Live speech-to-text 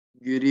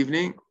Good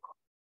evening.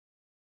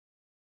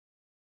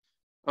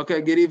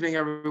 Okay, good evening,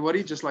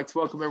 everybody. Just like to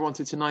welcome everyone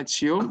to tonight's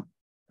shiur.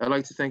 I'd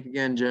like to thank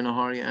again Joe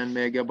Nahari and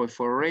Meir Gabay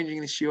for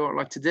arranging the shiur. I'd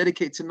like to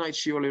dedicate tonight's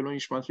shiur to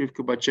Nishmat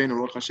Rivka Batcheinu,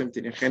 Baruch Hashem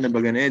Tinichena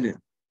B'Gan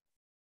Eden.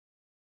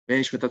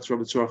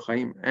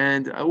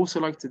 And I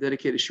also like to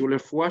dedicate a shiur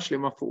Lefuah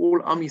Shlema for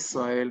all Am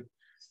Yisrael,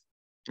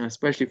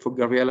 especially for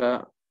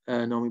Gabriela,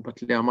 Naomi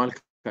Bat Lea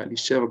Malka,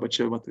 Elisheva Bat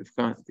Sheva Bat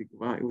Rivka,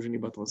 Tikva, Eugenie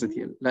Bat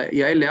Rosette,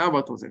 Yael Lea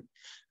Bat Rosette.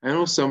 And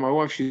also my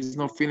wife, she's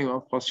not feeling well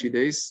past few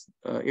days,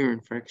 ear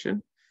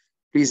infection.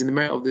 Please, in the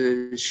merit of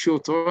the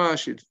shiur Torah,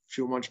 she'd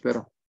feel much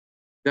better.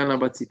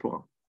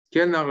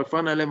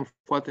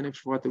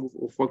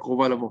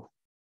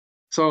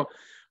 So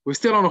we're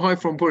still on a high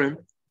from Purim,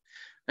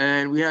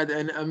 and we had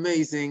an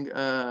amazing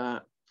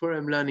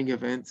Purim learning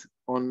event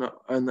on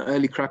an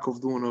early crack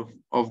of dawn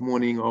of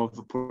morning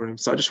of Purim.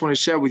 So I just want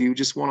to share with you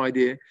just one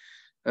idea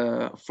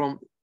from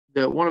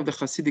one of the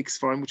Hasidic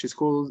Sfarim, which is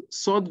called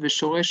Sod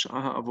V'Shoresh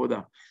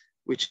HaAvodah,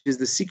 which is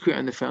the secret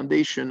and the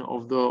foundation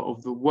of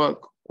the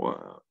work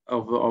of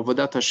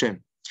Avodat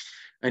Hashem.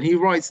 And he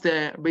writes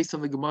there, based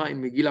on the Gemara in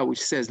Megillah,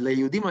 which says,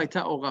 "Le'Yehudim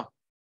hayta ora."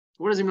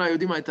 What does it mean,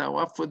 "Le'Yehudim hayta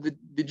ora"? For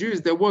the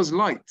Jews, there was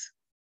light.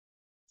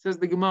 It says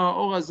the Gemara,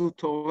 "Ora zu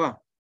Torah."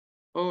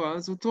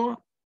 Ora zu Torah.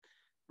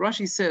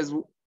 Rashi says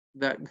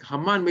that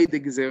Haman made the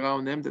gezerah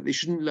on them that they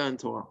shouldn't learn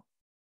Torah.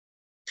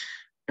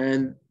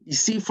 And you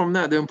see from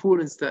that the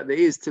importance that there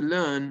is to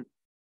learn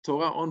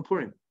Torah on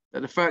Purim.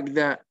 That the fact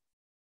that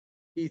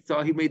he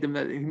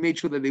made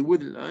sure that they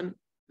wouldn't learn,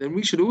 then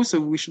we should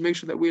make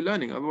sure that we're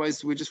learning.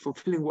 Otherwise, we're just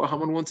fulfilling what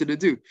Haman wanted to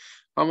do.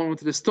 Haman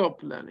wanted to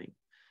stop learning.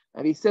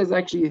 And he says,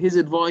 actually, his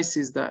advice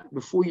is that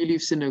before you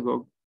leave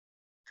synagogue,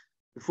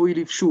 before you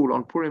leave shul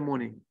on Purim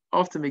morning,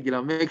 after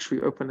Megillah, make sure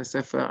you open a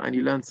sefer and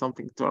you learn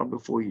something Torah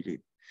before you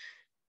leave.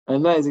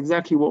 And that is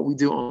exactly what we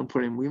do on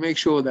Purim. We make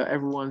sure that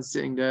everyone's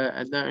sitting there,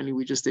 and not only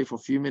we just stay for a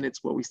few minutes,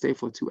 but we stay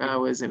for 2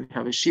 hours, and we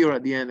have a shiur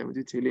at the end, and we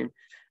do Tehillim.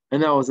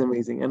 And that was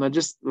amazing. And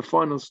the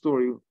final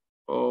story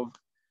of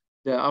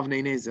the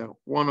Avnei Nezer,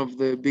 one of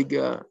the big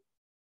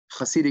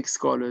Hasidic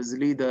scholars,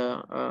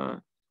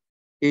 leader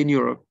in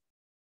Europe,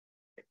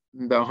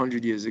 about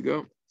 100 years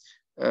ago,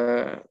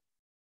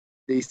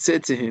 they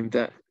said to him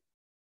that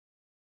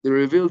they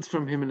revealed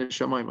from him in a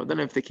Shamayim. I don't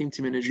know if they came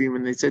to him in a dream,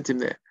 and they said to him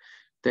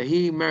that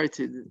he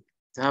merited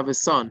to have a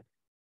son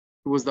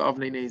who was the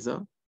Avnei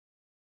Nezer,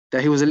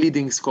 that he was a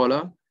leading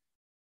scholar,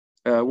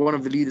 one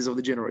of the leaders of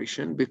the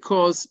generation,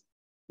 because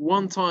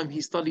one time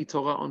he studied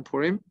Torah on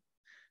Purim,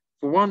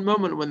 for one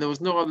moment when there was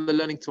no other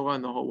learning Torah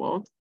in the whole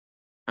world,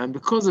 and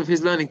because of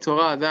his learning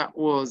Torah, that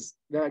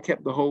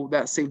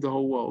saved the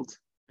whole world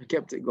and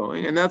kept it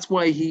going, and that's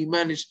why he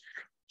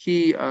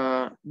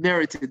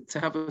merited to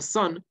have a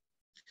son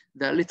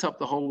that lit up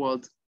the whole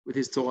world with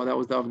his Torah. That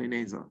was the Avnei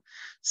Nezer.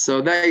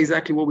 So that is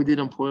exactly what we did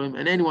on Purim,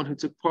 and anyone who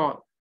took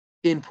part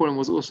in Purim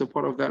was also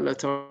part of that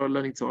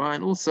learning Torah,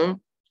 and also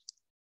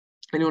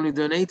anyone who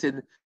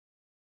donated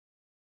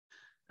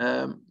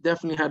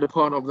definitely had a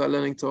part of that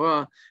learning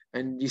Torah,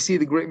 and you see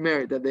the great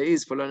merit that there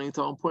is for learning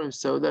Torah on Purim.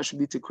 So that should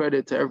be to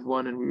credit to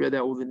everyone, and we read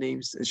out all the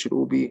names. It should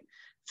all be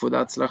for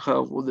that tzlacha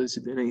of all those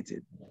who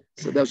donated.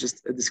 So that was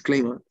just a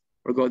disclaimer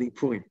regarding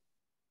Purim.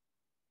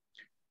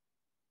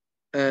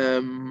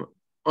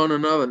 On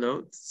another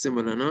note,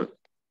 similar note,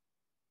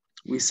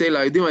 we say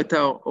La'edim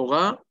hayta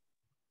ora,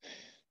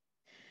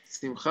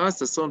 simcha,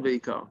 sason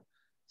ve'ikar.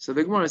 So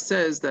the Gemara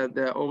says that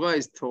the ora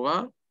is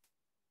Torah,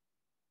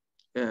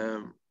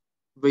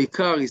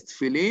 ve'ikar is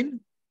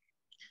tefillin.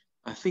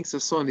 I think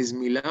sason is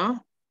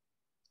milah,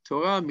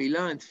 Torah,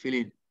 milah, and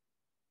tefillin.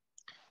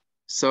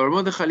 So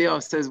Rabbi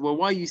Netanel says, well,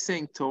 why are you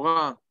saying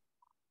Torah?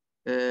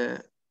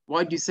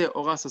 Why do you say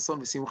ora, sason,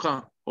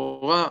 ve'simcha?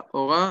 Ora,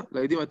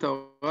 la'edim hayta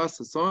ora,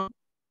 sason.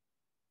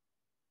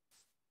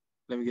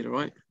 Let me get it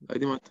right.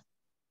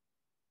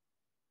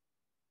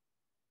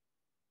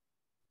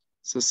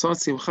 Sason,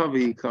 simcha,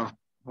 ve'ikar. I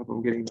hope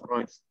I'm getting it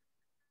right.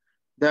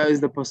 That is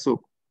the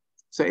pasuk.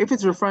 So if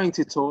it's referring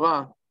to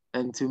Torah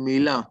and to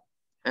milah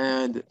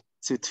and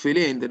to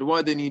tefillin, then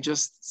why didn't you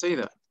just say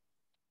that?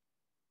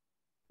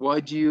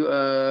 Why do you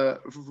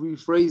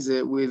rephrase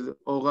it with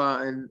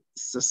ora and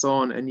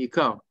sason and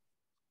yikar?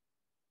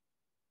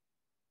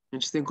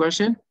 Interesting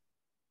question.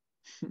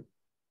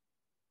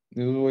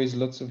 There's always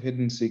lots of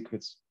hidden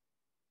secrets.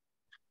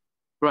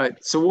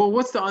 Right. So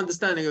what's the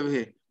understanding over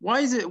here?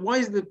 Why is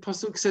the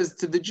pasuk says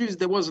to the Jews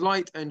there was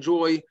light and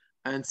joy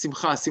and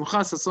simcha,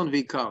 sason,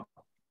 ve'ikar?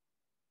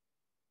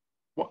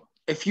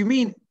 If you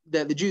mean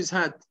that the Jews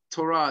had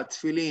Torah,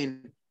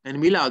 tefillin, and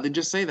milah, then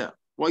just say that.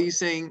 Why are you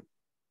saying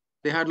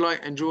they had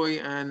light and joy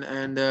and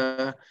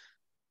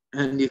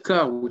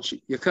yakar, which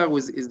yakar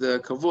is the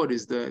kavod,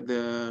 is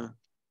the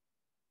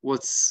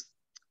what's,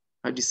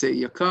 how do you say,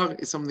 yakar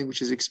is something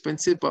which is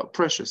expensive but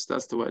precious.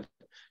 That's the word.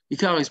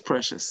 Yakar is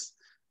precious.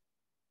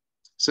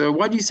 So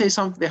why do you say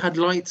something? They had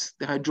light,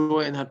 they had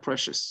joy, and had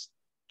precious.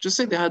 Just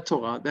say they had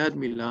Torah, they had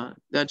milah,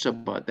 they had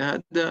Shabbat, they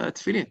had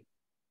tefillin.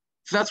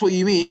 If that's what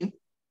you mean,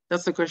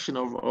 that's the question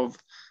of Rabbi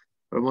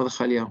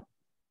Netanel.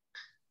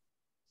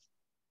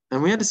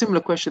 And we had a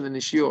similar question in the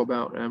shiur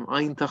about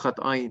ayin tachat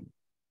ayin.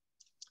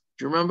 Do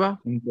you remember?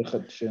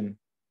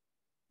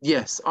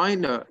 Yes, I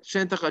know.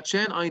 Shen tachat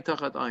shen, ayin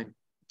tachat ayin.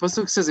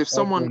 Pasuk says if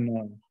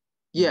someone,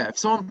 if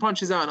someone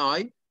punches out an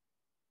eye,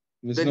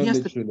 it's then not he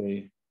has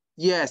literally. to.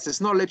 Yes,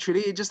 it's not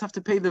literally. You just have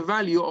to pay the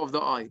value of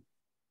the eye.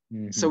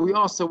 So we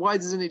asked, so why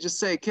doesn't it just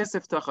say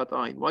kesef tachat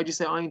ayin? Why do you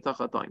say ayin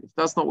tachat ayin? If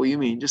that's not what you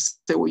mean,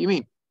 just say what you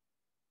mean.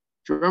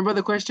 Do you remember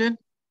the question?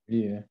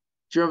 Yeah.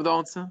 Do you remember the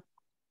answer?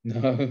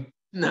 No.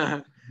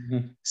 No.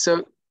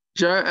 So,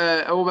 Joe,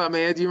 what about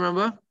Meir? Do you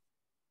remember?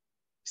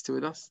 He's still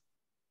with us?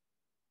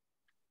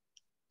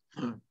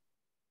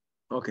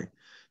 Okay.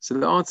 So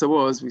the answer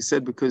was, we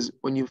said, because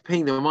when you're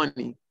paying the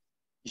money,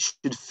 you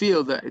should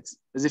feel that it's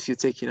as if you're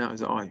taking out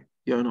his eye,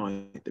 your own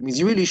eye. That means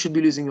you really should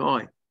be losing your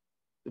eye.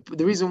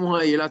 The reason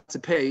why you're allowed to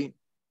pay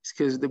is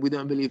because we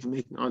don't believe in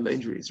making other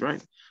injuries,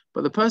 right?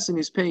 But the person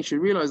who's paying should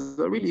realize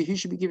that really he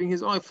should be giving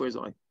his eye for his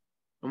eye.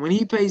 And when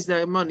he pays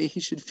that money, he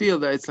should feel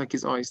that it's like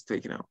his eye is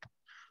taken out.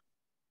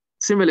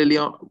 Similarly,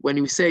 when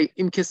you say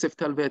im kesef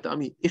talvet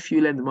ami, if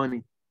you lend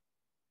money,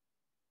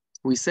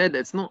 we said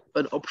that's not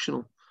an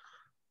optional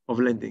of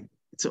lending.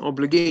 It's an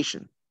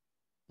obligation.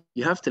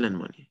 You have to lend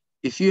money.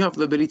 If you have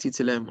the ability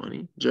to lend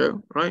money,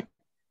 Joe, right?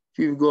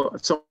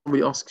 If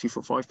somebody asks you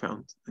for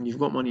 £5 and you've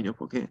got money in your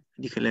pocket,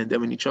 and you can lend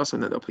them and you trust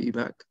them that they'll pay you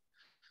back,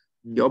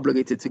 you're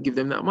obligated to give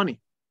them that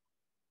money.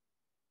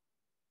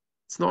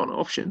 It's not an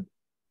option.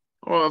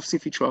 Or obviously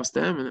if you trust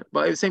them,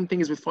 but the same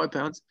thing is with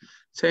 £5.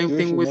 Same Jewish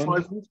thing with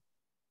five.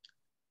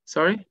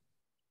 Sorry?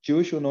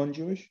 Jewish or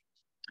non-Jewish?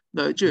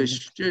 No,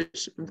 Jewish.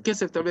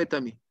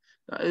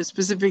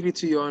 Specifically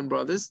to your own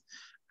brothers,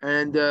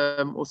 and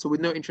also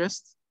with no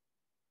interest.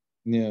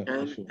 Yeah,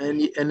 and, sure.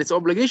 and it's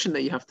obligation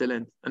that you have to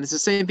lend, and it's the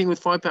same thing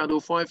with £5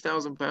 or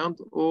 £5,000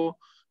 or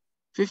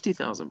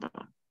 £50,000.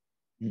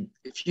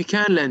 If you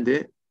can lend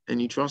it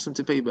and you trust them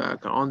to pay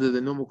back under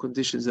the normal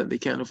conditions that they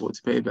can't afford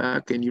to pay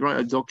back, and you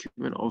write a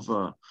document of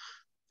that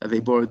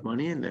they borrowed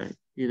money and they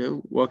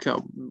work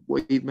out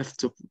what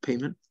methods of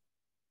payment,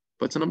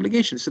 but it's an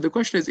obligation. So the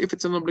question is, if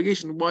it's an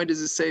obligation, why does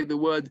it say the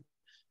word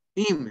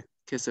im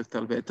kesef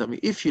talvetami?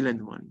 If you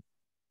lend money,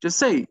 just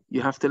say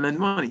you have to lend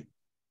money.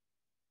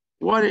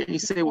 Why don't you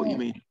say what you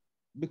mean?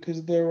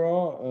 Because there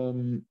are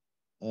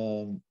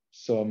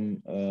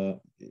some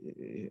what's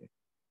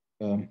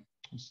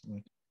the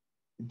word?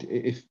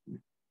 If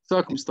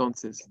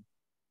circumstances.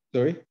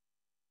 Sorry?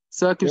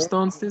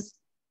 Circumstances?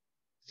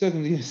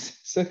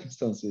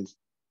 Circumstances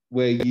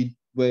where you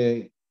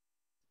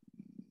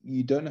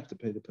don't have to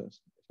pay the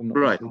person. If I'm not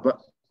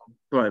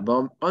Right,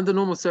 but under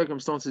normal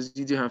circumstances,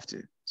 you do have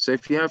to. So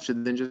if you have to,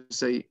 then just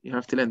say you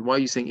have to lend. Why are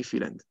you saying if you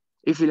lend?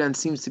 If you lend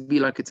seems to be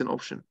like it's an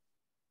option.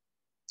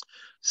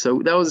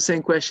 So that was the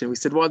same question. We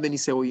said, why didn't you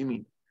say what you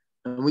mean?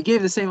 And we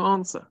gave the same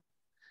answer.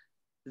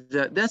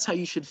 That's how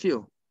you should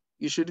feel.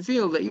 You should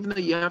feel that even though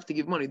you have to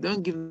give money,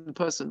 don't give the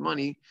person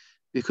money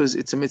because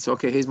it's a mitzvah.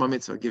 Okay, here's my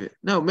mitzvah, give it.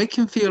 No, make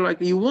him feel like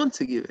you want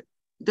to give it.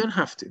 You don't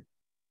have to.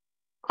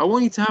 I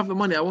want you to have the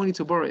money. I want you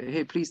to borrow it.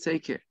 Hey, please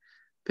take it.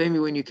 Pay me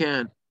when you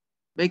can.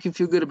 Make him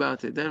feel good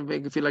about it. Then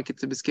make him feel like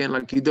it's a biscan,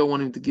 like you don't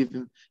want him to give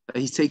him, that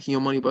he's taking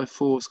your money by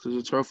force because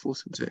the Torah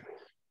forced him to it.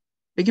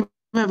 Make him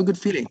have a good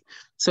feeling.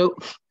 So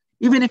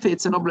even if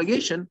it's an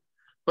obligation,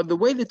 but the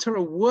way the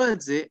Torah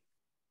words it,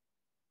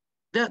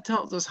 that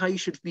tells us how you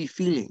should be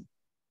feeling.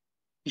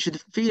 You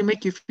should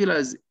make you feel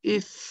as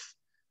if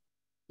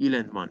you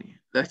lend money.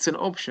 That's an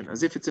option,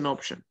 as if it's an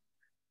option.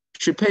 You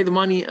should pay the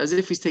money as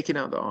if he's taking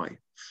out the eye.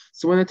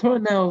 So when the Torah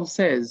now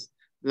says,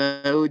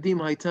 the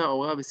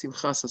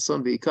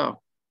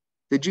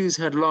Jews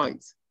had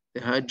light,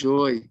 they had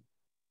joy,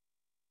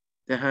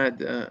 they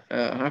had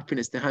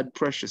happiness, they had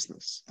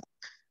preciousness.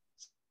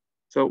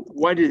 So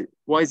why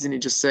didn't it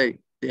just say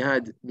they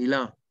had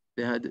milah,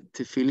 they had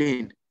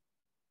tefillin,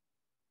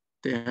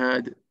 they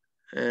had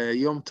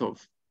Yom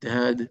Tov, they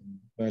had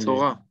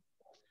Torah?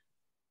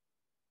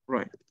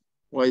 Right.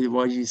 Why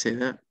did you say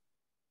that?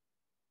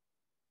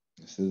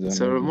 So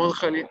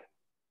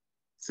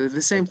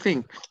the same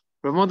thing.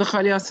 Rav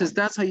Mordechai says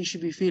that's how you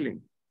should be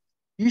feeling.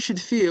 You should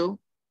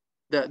feel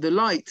that the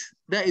light,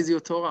 that is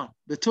your Torah.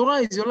 The Torah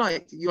is your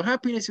light. Your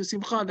happiness, your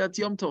simcha, that's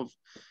Yom Tov.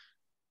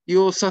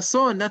 Your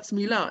sason, that's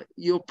milah.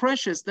 Your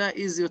precious, that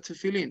is your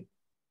tefillin.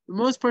 The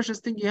most precious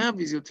thing you have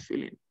is your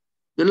tefillin.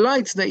 The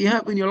light that you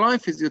have in your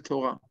life is your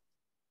Torah.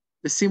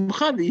 The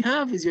simcha that you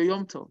have is your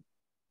Yom Tov.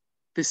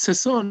 The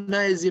sason,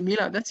 that is your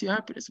milah. That's your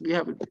happiness. We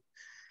have it.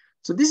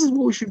 So this is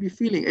what we should be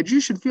feeling. A Jew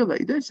should feel that.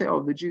 You don't say,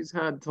 oh, the Jews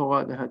had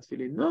Torah, they had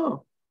tefillin.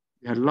 No.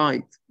 We had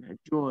light, we had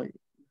joy,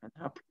 we had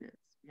happiness,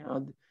 we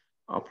had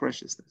our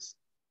preciousness.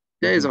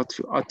 There is our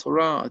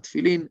Torah, our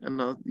tefillin, and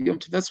our Yom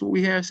Tov. That's what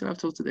we have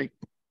till today.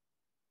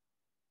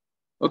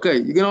 Okay,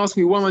 you're going to ask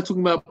me, why am I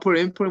talking about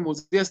Purim? Purim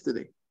was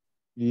yesterday.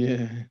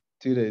 Yeah,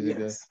 2 days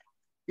ago.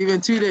 Even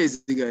 2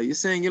 days ago. You're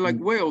saying you're like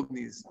way old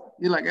news.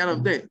 You're like out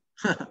of date.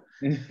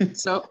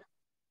 So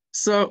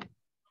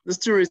there's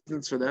two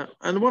reasons for that.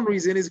 And one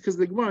reason is because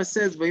the Gemara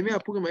says, which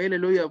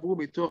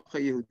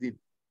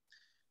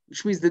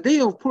means the day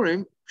of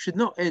Purim should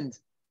not end.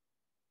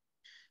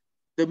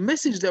 the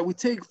message that we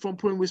take from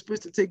Purim, we're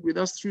supposed to take with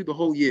us through the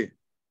whole year.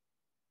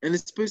 And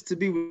it's supposed to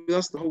be with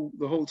us the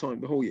whole time,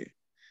 the whole year.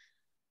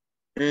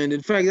 And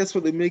in fact, that's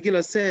what the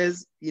Megillah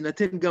says,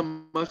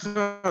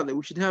 that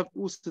we should have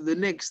also the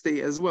next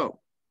day as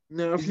well.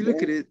 Now, if you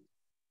look at it,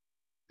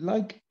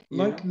 like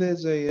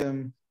there's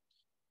a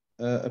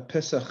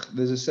Pesach,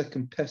 there's a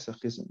second Pesach,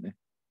 isn't there?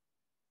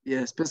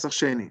 yes, Pesach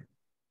Sheni.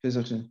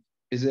 Pesach Sheni.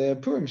 Is there a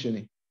Purim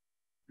Sheni?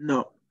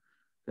 No,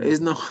 there is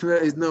no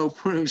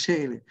Purim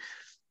Sheni.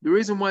 The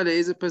reason why there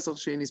is a Pesach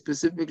Sheni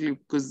specifically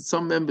because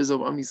some members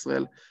of Am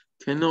Yisrael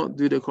cannot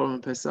do the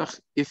Korban Pesach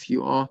if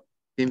you are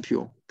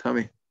impure,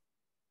 Tameh.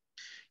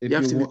 You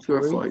have to be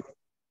purified.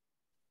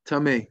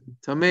 Tameh.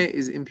 Tameh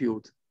is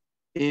impure.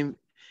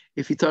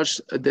 If you touch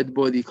a dead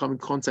body, you come in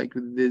contact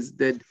with this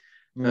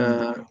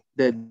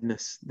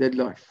deadness, dead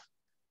life,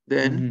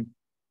 then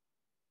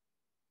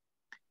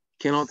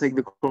cannot take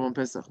the Korban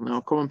Pesach. Now,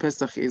 Korban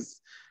Pesach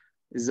is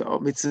a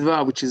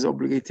mitzvah which is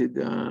obligated,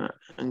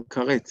 and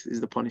karet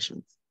is the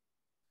punishment.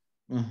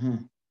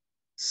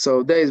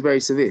 So that is very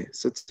severe.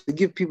 So to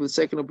give people a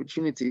second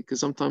opportunity, because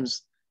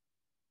sometimes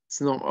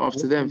it's not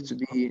after them to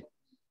be.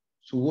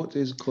 So what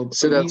is Korban?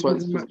 So that's why.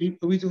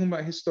 Are we talking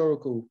about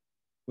historical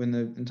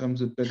in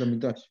terms of Bet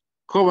HaMikdash?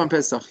 Korban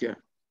Pesach,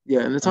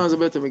 yeah. In the times of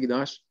Bet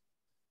HaMikdash,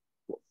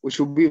 which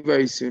will be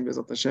very soon,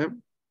 Bezat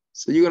Hashem.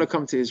 So you're gonna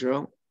come to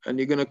Israel and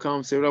you're gonna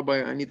come say,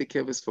 Rabbi, I need the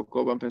kevis for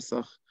Korban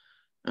Pesach.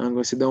 And I'm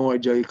gonna say, don't worry,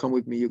 Joe, you come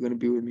with me. You're gonna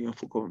be with me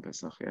for Korban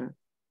Pesach, yeah.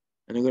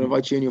 And I'm gonna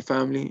invite you and your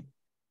family,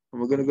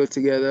 and we're gonna go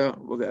together.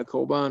 We'll get a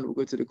korban. We'll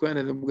go to the Kohen,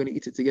 and then we're gonna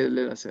eat it together.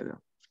 Let us say that.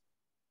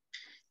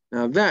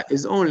 Now that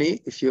is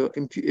only if you're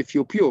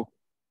pure.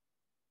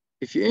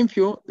 If you're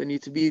impure, then you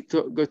need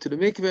to go to the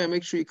mikveh and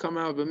make sure you come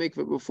out of the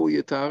mikveh before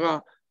your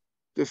tahara,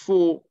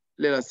 before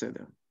Leila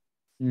Seder.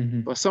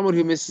 But someone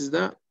who misses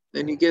that,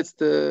 then he gets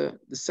the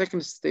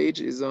second stage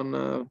is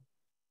on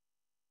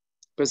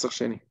Pesach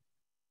Sheni.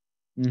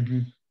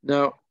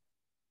 Now,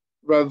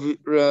 Rav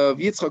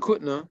Yitzchak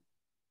Hutner,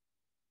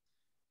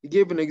 he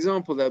gave an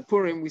example that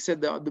Purim, we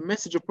said that the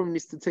message of Purim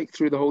needs to take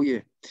through the whole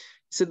year. He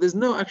said there's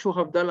no actual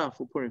Havdalah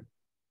for Purim.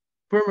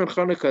 Purim and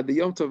Chanukah, the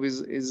Yom Tov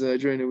is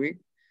during the week.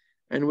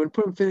 And when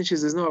Purim finishes,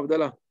 there's no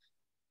Havdalah.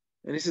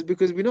 And he says,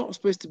 because we're not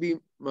supposed to be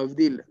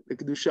Mavdil, the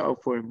Kedusha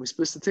of Purim. We're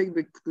supposed to take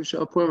the Kedusha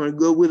of Purim and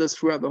go with us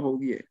throughout the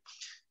whole year.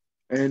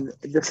 And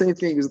the same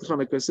thing is the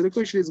Chanukah. So the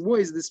question is,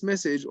 what is this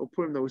message of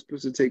Purim that we're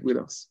supposed to take with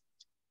us?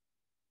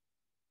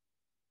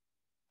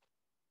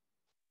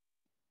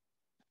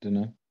 I don't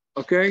know.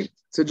 Okay,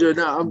 so Joe,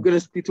 now I'm going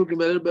to be talking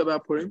a little bit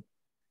about Purim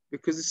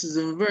because this is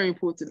a very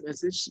important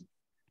message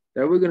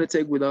that we're going to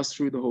take with us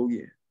through the whole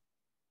year.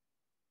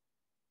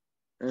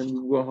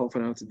 And we'll half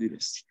an hour to do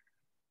this.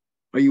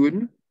 Are you with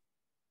me?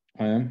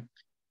 I am.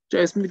 Joe,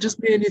 it's just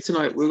me and you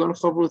tonight. We're going to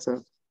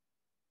Chavruta.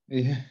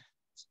 Yeah,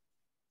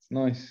 it's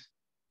nice.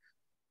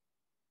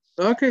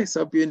 Okay,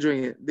 so I hope you're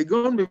enjoying it. The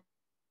Gaon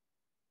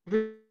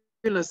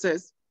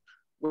says,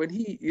 when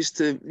he used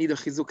to need a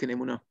chizuk in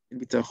emunah, in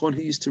bitachon,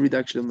 he used to read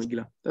actually the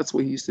Megillah. That's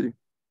what he used to do.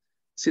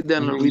 Sit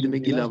down and read the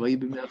Megillah.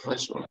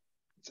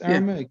 It's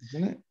Aramaic,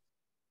 isn't it?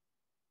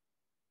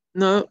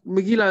 No,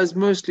 Megillah is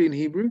mostly in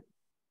Hebrew,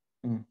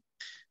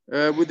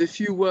 with a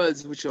few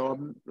words which are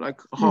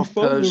like half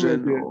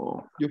Persian.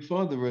 Your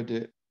father read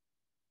it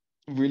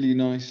really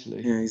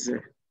nicely. Yeah, he's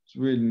there. It's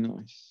really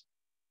nice.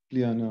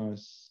 Yeah, no,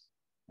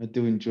 I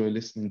do enjoy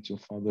listening to your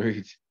father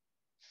read.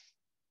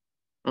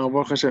 Oh,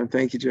 Baruch Hashem.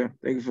 Thank you, Joe.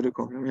 Thank you for the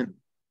compliment.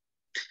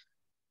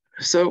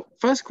 So,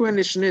 first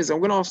question is, I'm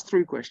going to ask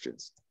 3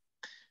 questions.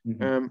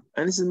 And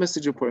this is a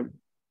message of Purim.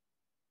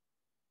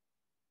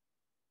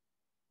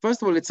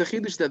 First of all, it's a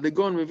chidush that the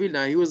Gaon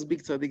Mevilna, he was a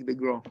big tzaddik, the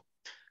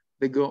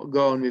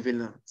Gaon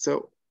Mevilna.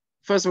 So,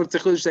 first of all, it's a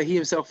chidush that he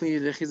himself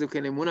needed a chizuk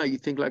in emunah. You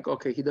think like,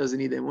 okay, he doesn't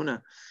need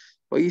emunah.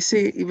 But you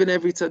see, even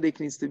every tzaddik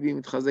needs to be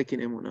mitchazek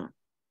in emunah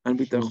and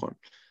bitachon.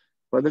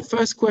 But the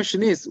first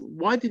question is,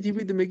 why did he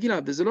read the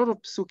Megillah? There's a lot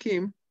of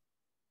psukim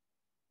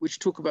which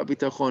talk about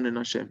bitachon and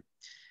Hashem.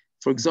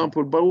 For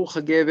example, Baruch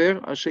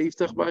HaGever asher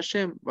yiftach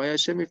ba'Hashem,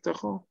 v'Hashem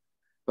yiftacho,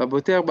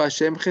 v'boter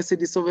ba'Hashem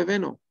chesed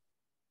yisoveveno,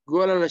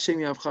 go'al al Hashem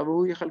yavcha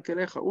v'hu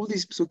yichalkelecha. All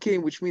these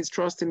psukim, which means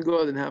trust in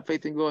God and have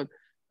faith in God.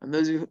 And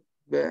those who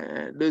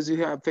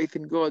have faith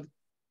in God,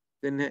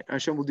 then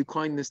Hashem will do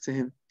kindness to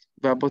him.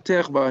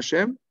 V'boter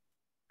ba'Hashem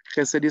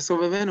chesed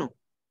yisoveveno.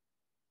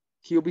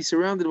 He will be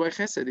surrounded by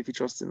chesed if he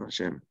trusts in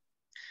Hashem.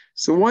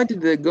 So why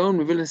did the Gaon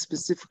Mevilna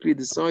specifically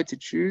decide to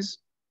choose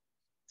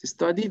to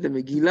study the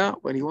Megillah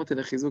when he wanted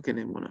a chizuk and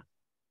emunah?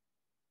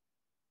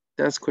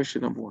 That's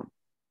question number 1.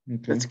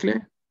 Okay. That's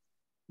clear?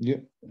 Yeah.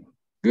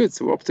 Good.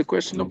 So we're up to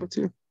question number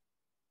 2.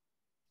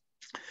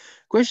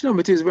 Question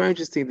number 2 is very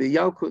interesting. The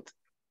Yalkut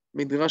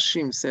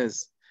Midrashim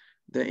says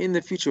that in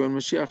the future, when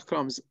Mashiach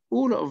comes,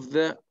 all of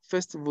the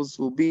festivals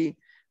will be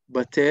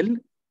Betelin,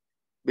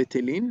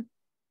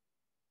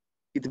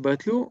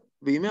 Itbatlu,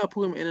 וימי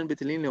הפורים אינן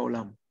בטלים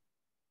לעולם.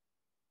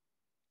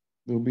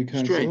 They'll be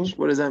cancelled. Strange.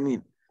 What does that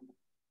mean?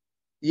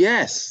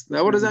 Yes.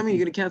 Now, what does that mean?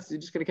 You're just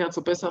going to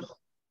cancel Pesach?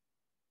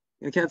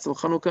 You're going to cancel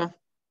Chanukah?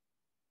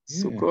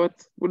 Sukkot.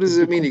 What does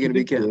it mean you're going to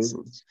be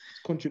cancelled? It's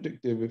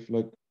contradictive if,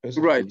 like,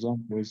 Pesach, Right. for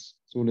example, it's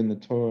all in the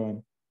Torah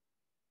and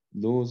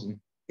laws and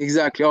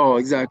Exactly. Oh,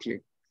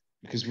 exactly.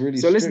 because really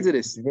So strict. listen to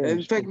this.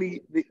 In fact,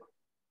 Strict.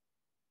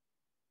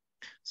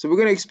 so we're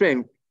going to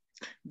explain.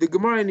 The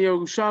Gemara in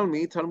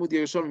Yerushalmi, Talmud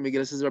Yerushalmi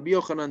Megillah says, Rabbi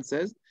Yochanan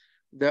says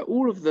that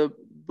all of the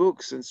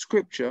books and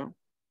scripture,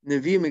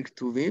 Nevi'im and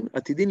Ketuvim,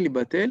 Atidin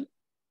Libatel,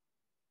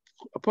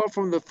 apart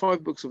from the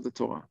 5 books of the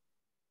Torah.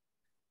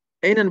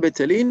 Einan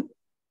Betalin,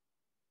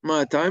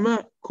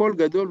 Ma'atayma, Kol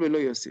Gadol Velo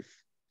Yosef.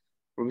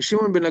 Rabbi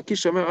Shimon ben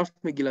Lakish Omer Af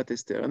Megillat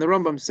Esther. And the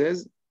Rambam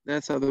says,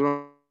 that's how the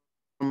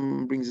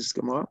Rambam brings this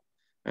Gemara.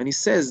 And he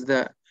says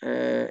that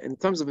in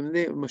terms of the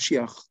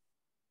Mashiach,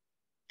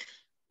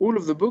 all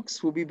of the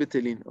books will be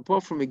betelin,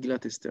 apart from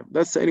Megillat Esther.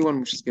 That's the only one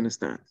which is going to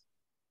stand.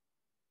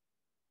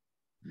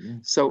 Yeah.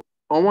 So,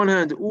 on one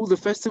hand, all the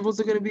festivals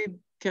are going to be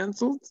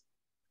cancelled,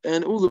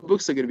 and all the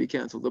books are going to be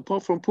cancelled,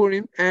 apart from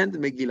Purim and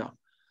Megillah.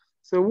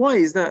 So, why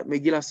is that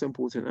Megillah so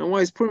important? And why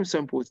is Purim so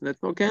important?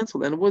 That's not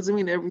cancelled. And what does it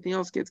mean everything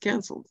else gets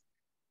cancelled?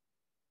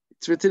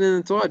 It's written in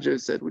the Torah, Joe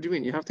said. What do you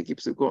mean? You have to keep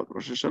Sukkot,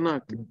 Rosh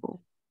Hashanah,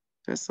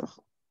 Pesach.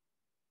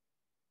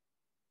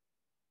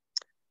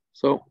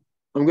 So,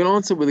 I'm going to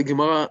answer with the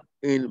Gemara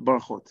in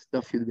Barachot,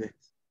 Daf Yud Bet.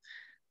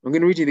 I'm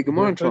going to read you the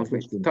Gemara and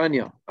translate.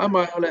 Tanya.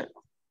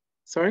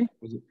 Sorry?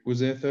 Was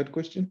there a third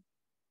question?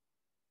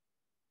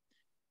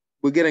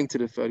 We're getting to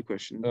the third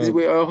question.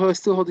 We are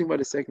still holding by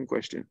the second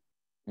question.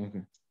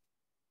 Okay.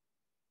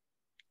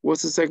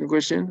 What's the second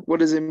question? What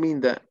does it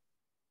mean that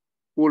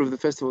all of the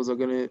festivals are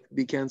going to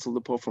be cancelled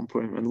apart from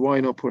Purim? And why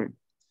not Purim?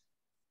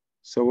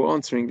 So we're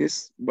answering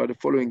this by the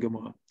following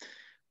Gemara.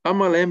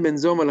 Amar lehem ben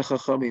Zoma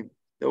lechachamim.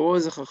 There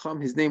was a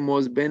Chacham, his name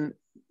was Ben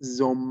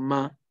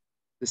Zoma,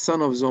 the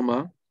son of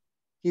Zoma.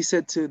 He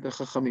said to the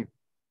Chachamim,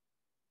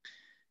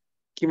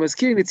 כי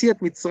מזכיר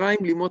נציאת מצרים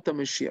לימות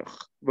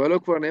המשיח, ולא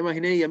כבר נאמר,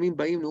 הנה ימים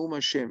באים נאום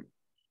השם.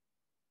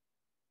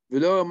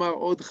 ולא אמר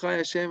עוד חי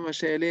השם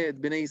אשר העלה את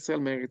בני ישראל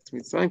מארץ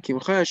מצרים, כי אם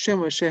חי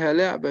השם אשר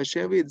העלה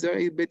ואשר הביא את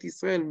זרעי בית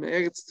ישראל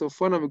מארץ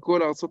צפונה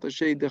מכל הארצות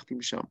אשר הדחתי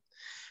משם.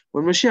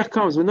 When Mashiach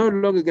comes, we're no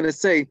longer going to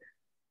say,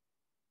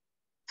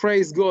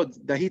 praise God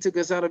that he took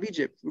us out of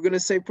Egypt. We're going to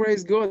say,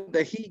 praise God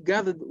that he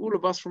gathered all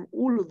of us from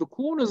all of the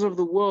corners of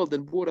the world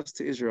and brought us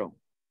to Israel.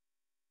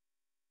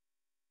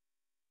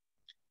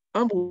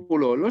 אמרו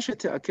לו, לא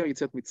שתעקר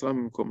יציאת מצרים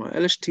ממקומה,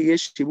 אלא שתהיה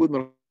שיבוד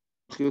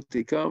מלכיות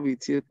תעיקר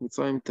ויציאת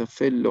מצרים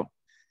תפל לו.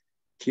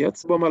 כי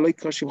יצא במה לא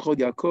יקרא שמך עוד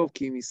יעקב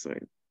כי אם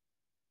ישראל.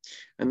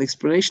 And the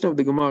explanation of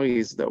the Gemara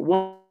is that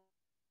one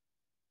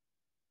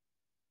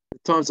the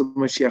times of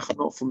Mashiach are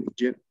not from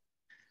Egypt.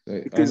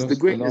 Because the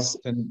greatness...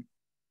 I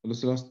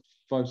lost the last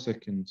 5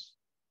 seconds.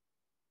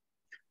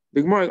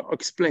 The Gemara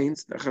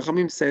explains that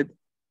Chachamim said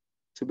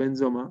to Ben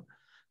Zoma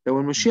that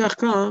when Mashiach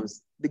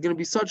comes, there are going to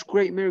be such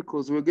great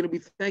miracles. We're going to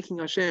be thanking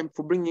Hashem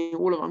for bringing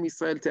all of Am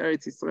Yisrael to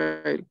Eretz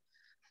Yisrael.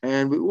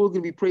 And we're all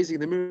going to be praising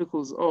the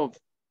miracles of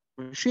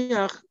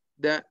Mashiach,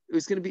 that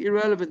it's going to be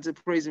irrelevant to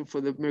praise him for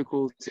the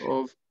miracles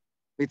of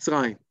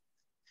Mitzrayim.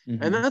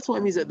 And that's what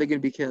it means that they're going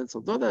to be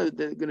cancelled. Not that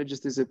they're going to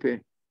just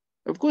disappear.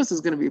 Of course,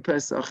 there's going to be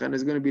Pesach, and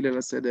there's going to be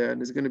Leil Seder, and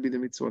there's going to be the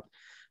mitzvot.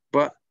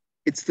 But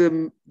it's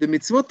the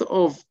mitzvot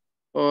of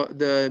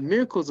the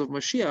miracles of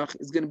Mashiach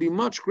is going to be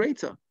much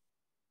greater.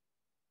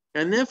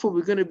 And therefore,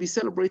 we're going to be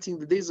celebrating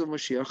the days of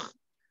Mashiach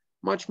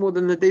much more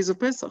than the days of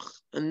Pesach.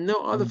 And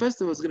no other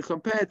festival is going to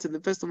compare to the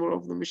festival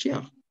of the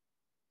Mashiach.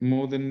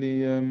 More than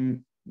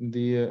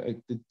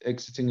the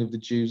exiting of the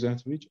Jews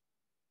out of Egypt?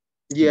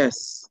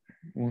 Yes.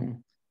 Wow.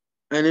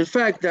 And in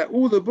fact, that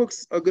all the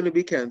books are going to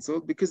be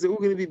cancelled because they're all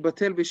going to be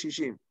Batel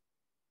B'Shishim.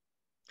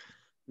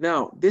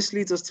 Now, this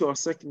leads us to our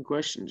second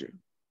question, Jim.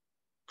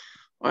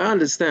 I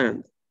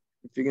understand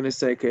if you're going to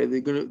say, okay,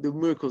 the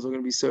miracles are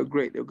going to be so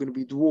great, they're going to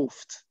be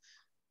dwarfed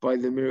by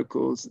the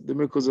miracles. The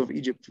miracles of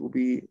Egypt will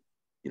be,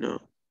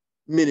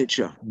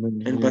 miniature,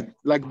 but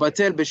like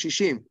Batel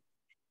B'Shishim.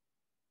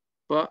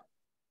 But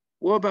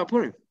what about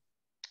Purim?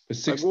 The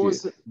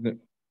 60th.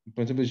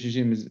 Batel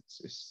B'Shishim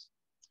is...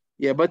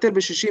 Yeah, Batel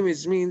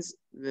B'Shishim means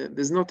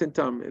there's not in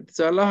time. It's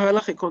a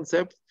halachic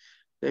concept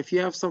that if you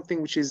have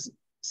something which is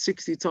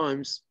 60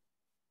 times,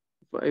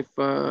 if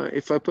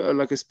I put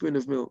like a spoon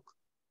of milk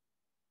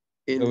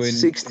in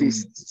 60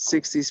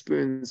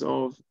 spoons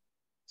of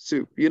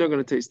soup, you're not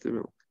going to taste the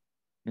milk.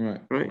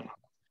 Right?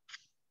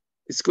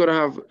 It's got to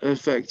have an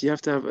effect. You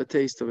have to have a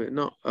taste of it.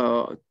 Not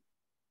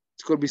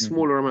it's got to be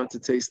smaller amount to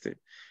taste it.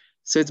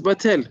 So it's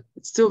Batel.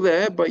 It's still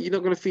there, but you're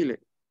not going to feel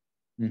it.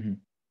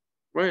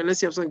 Right?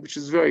 Unless you have something which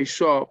is very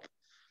sharp,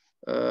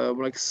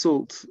 like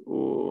salt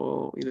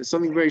or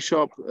something very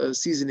sharp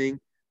seasoning,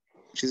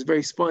 which is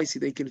very spicy,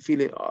 they can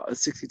feel it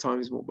 60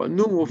 times more. But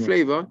normal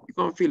flavor, you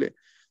can't feel it.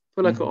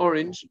 Put like an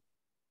orange.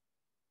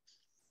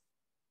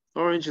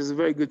 Orange has a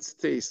very good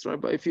taste,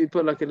 right? But if you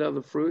put like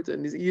another fruit,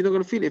 and you're not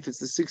going to feel it if it's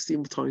the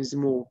 16 times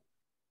more.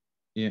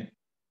 Yeah.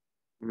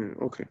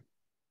 Okay.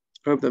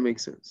 I hope that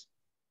makes sense.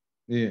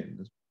 Yeah.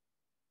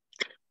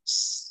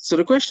 So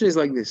the question is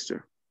like this,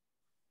 sir.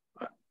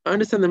 I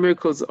understand the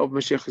miracles of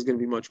Mashiach is going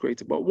to be much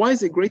greater, but why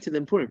is it greater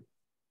than Purim?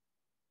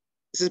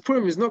 It says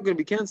Purim is not going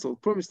to be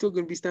cancelled. Purim is still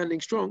going to be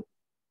standing strong.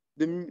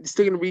 They're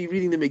still going to be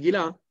reading the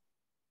Megillah.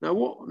 Now,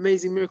 what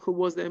amazing miracle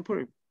was there in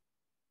Purim?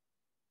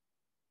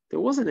 There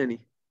wasn't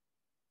any.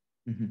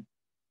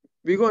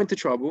 We got into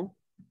trouble.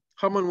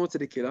 Haman wanted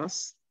to kill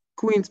us.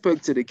 Queen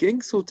spoke to the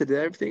king, sorted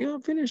everything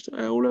out, finished,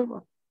 all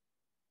over.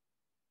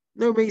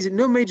 No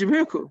major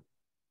miracle.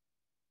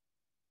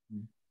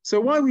 So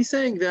why are we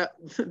saying that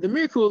the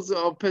miracles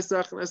of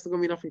Pesach, that's not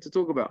going to be nothing to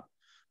talk about?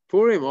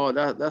 Purim,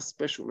 that's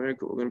special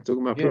miracle. We're going to be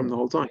talking about Purim the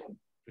whole time.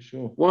 For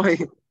sure. Why?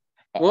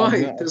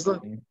 Why?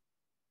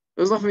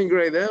 There's nothing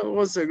great there. It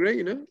was so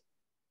great,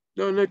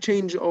 No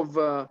change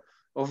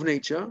of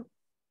nature.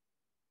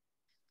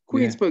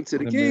 Queen spoke to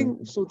the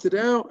king, sorted it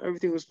out,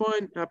 everything was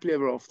fine, happily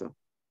ever after.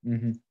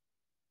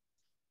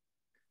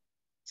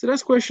 So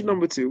that's question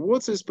number 2.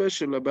 What's so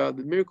special about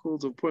the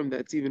miracles of Purim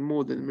that's even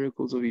more than the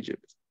miracles of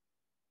Egypt?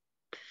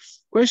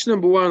 Question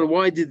number 1,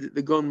 why did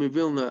the Gaon of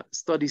Vilna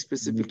study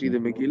specifically the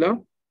Megillah?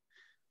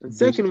 And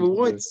second of all,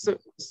 why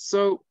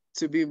so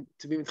to be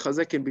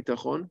mitchazek in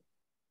bitachon?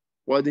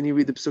 Why didn't he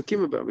read the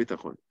psukim about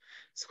bitachon?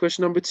 So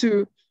question number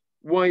 2,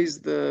 why is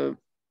the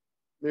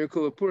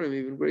miracle of Purim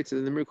even greater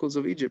than the miracles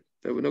of Egypt?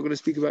 That we're not going to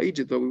speak about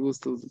Egypt, but we will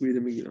still read the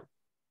Megillah.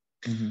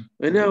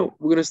 And now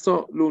we're going to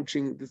start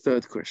launching the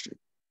third question.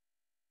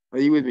 Are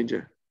you with me,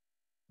 Joe?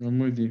 I'm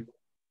with you.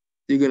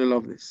 You're going to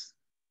love this.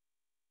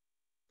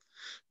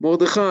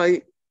 Mordechai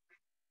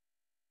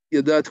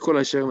ידע את כל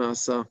אשר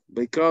נעשה.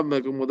 ויקרב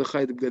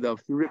מרדכי את בגדיו.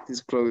 He ripped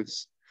his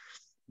clothes.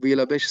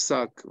 וילבש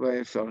שק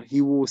ואפר.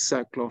 He wore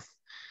sackcloth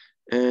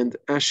and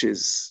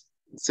ashes.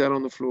 Sat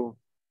on the floor.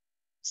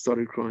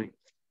 Started crying.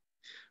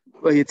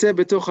 ויצא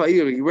בתוך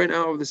העיר. He went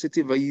out of the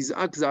city.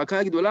 ויזעק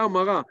זעקה גדולה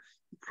ומרה.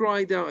 He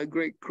cried out a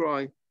great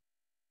cry.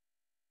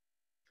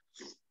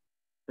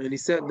 And he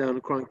sat down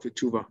crying for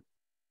tshuva.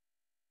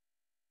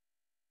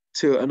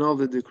 To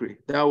another decree.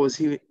 That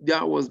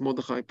was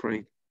Mordechai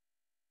praying.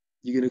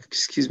 You're going to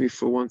excuse me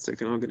for 1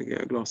 second. I'm going to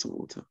get a glass of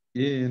water.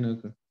 Yeah, no,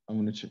 good. I'm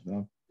going to chip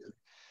down.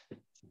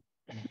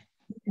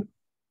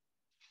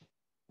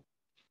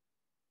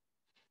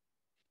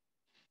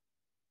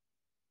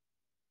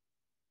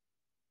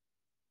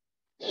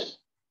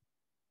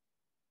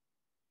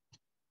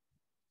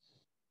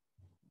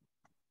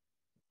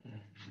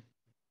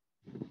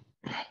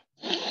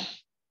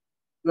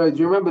 Do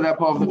you remember that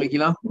part of the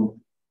Megillah?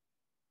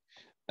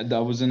 I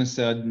was going to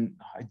say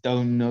I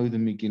don't know the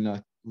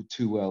Megillah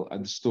too well,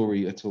 and the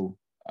story at all.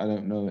 I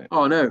don't know it.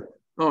 Oh no!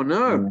 Oh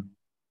no!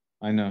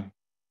 I know.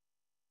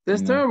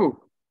 That's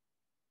terrible.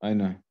 I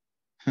know.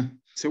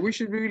 So we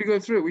should really go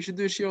through it. We should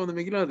do a shiur on the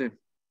Megillah then.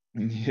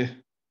 Yeah.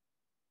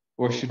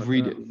 Or should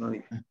read it.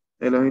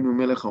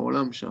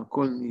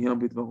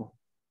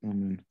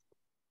 Amen.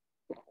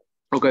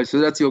 Okay, so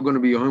that's going to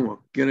be your homework.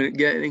 You're going to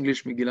get an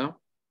English Megillah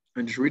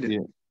and just read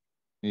it.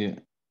 Yeah.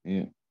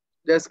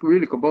 That's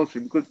really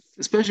compulsory because,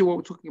 especially what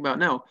we're talking about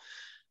now,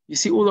 you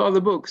see all the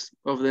other books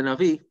of the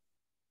Navi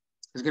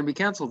is going to be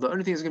cancelled. The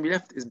only thing that's going to be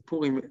left is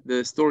Purim,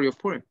 the story of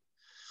Purim.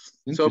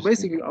 So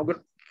basically, I'm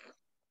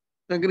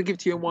going to give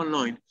to you in one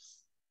line.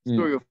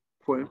 Story of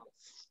Purim.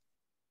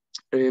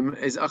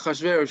 As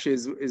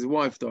Achashverosh, his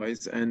wife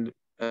dies, and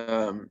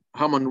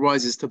Haman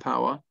rises to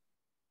power,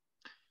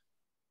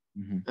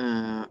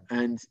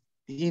 and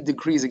he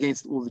decrees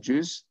against all the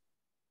Jews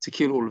to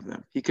kill all of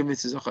them. He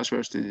convinces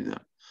Achashverosh to do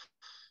that.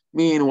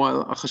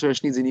 Meanwhile,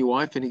 Achashverosh needs a new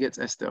wife, and he gets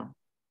Esther.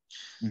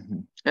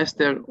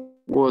 Esther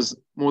was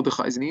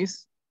Mordechai's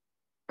niece,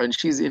 and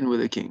she's in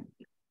with the king.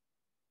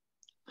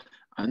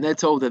 And they're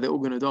told that they're all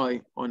going to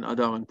die on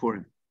Adar and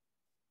Purim.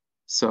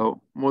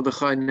 So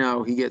Mordechai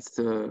now, he gets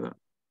to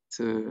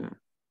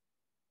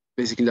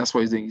basically, that's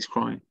what he's doing. He's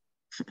crying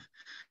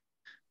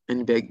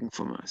and begging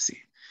for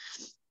mercy.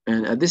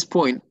 And at this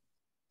point,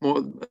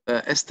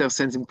 Esther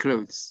sends him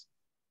clothes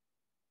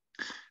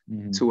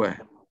to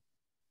wear.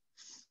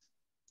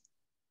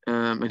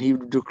 And he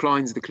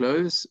declines the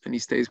clothes and he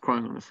stays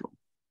crying on the floor.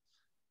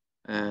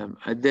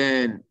 And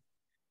then,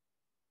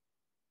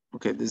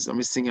 okay, I'm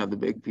missing out the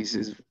big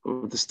pieces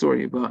of the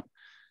story, but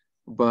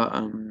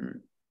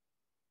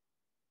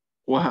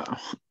wow,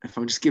 if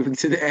I'm just giving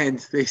to the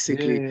end,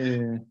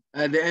 basically,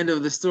 at the end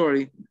of the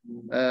story,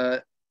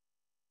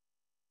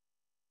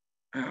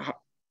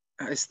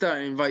 Esther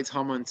invites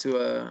Haman to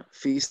a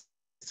feast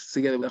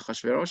together with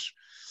Achashverosh,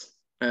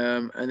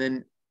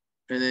 and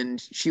then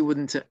she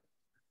wouldn't.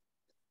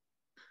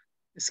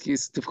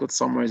 It's difficult to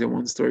summarize in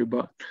one story,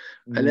 but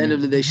at the end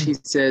of the day, she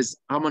says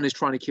Haman is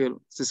trying to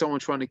kill. So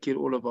someone's trying to kill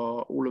all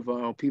of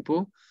our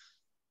people,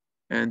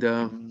 and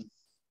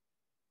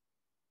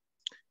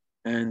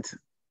it's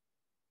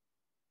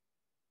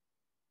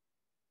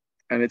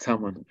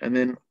Haman. And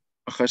then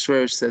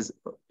Achashverosh says,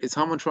 "Is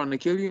Haman trying to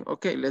kill you?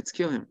 Okay, let's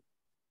kill him."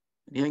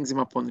 And he hangs him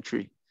up on the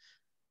tree,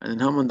 and then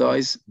Haman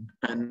dies,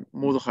 and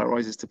Mordechai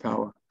rises to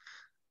power.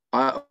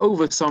 I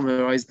over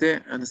summarized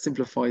it and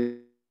simplified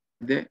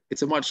it.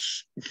 It's a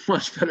much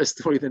better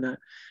story than that,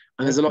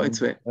 and there's a lot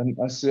into it. And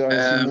I see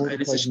and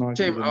it's a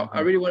shame. I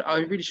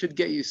really should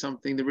get you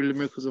something. The Real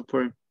Miracles of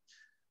Purim.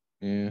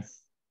 Yeah.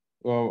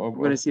 Well, I'm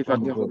going to see if I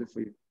can hold it for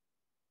you.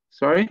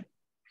 Sorry?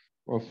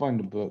 Well, I'll find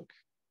the book.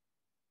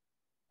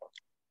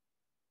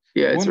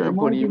 Yeah, it's very It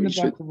might important. be in You the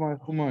should. back of my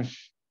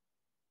Chumash.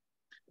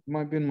 It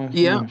might be in my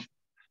Yeah. Chumash.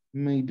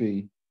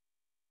 Maybe.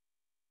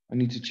 I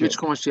need to check. Which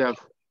Chumash do you have?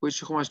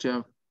 Which Chumash do you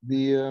have?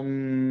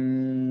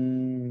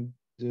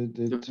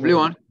 The blue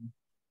one?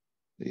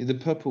 The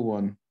purple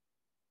one.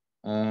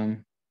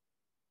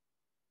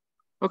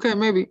 Okay,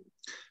 maybe.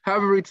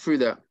 Have a read through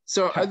that.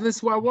 So this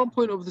is why one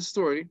point of the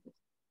story,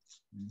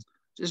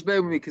 just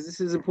bear with me because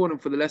this is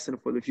important for the lesson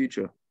for the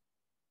future.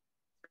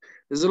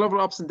 There's a lot of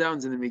ups and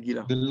downs in the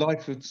Megillah. The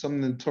life of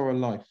some of the Torah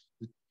life.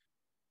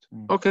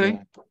 Okay,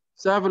 yeah.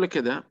 So have a look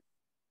at that.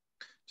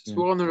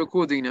 We're on the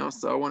recording now,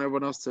 so I want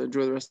everyone else to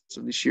enjoy the rest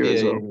of this year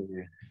as well.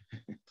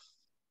 Yeah.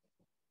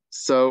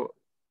 So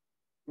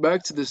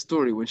back to the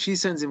story. When she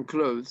sends him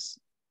clothes,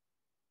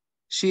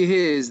 she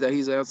hears that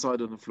he's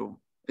outside on the floor.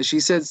 And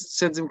she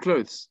sends him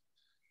clothes.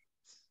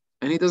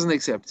 And he doesn't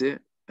accept it,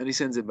 and he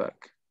sends it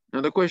back. Now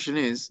the question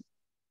is,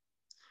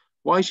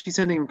 why is she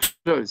sending him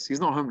clothes? He's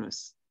not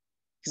homeless.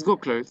 He's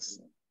got clothes.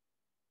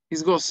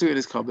 He's got a suit in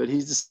his cupboard.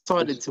 He's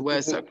decided to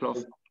wear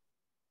sackcloth.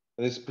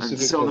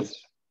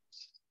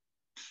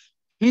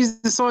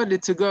 He's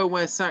decided to go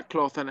wear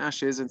sackcloth and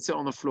ashes and sit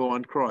on the floor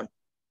and cry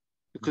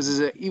because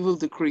there's an evil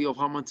decree of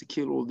Haman to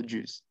kill all the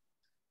Jews.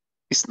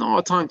 It's not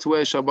a time to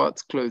wear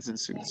Shabbat clothes and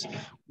suits.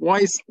 Why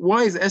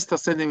is Esther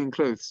sending him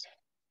clothes?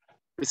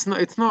 He's not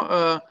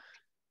a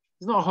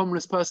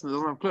homeless person that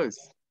doesn't have clothes.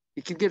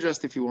 He can get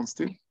dressed if he wants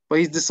to, but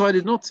he's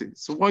decided not to.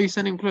 So why are you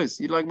sending him clothes?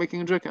 You like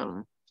making a joke out of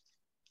him.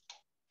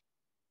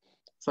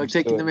 It's like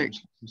taking the mic.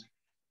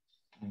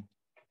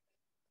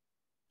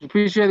 You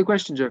appreciate the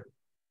question, Joe?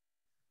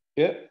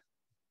 Yeah.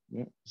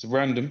 It's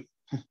random.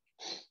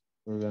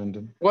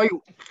 Random. Why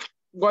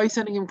are you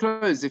sending him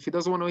clothes if he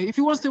doesn't want to? If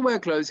he wants to wear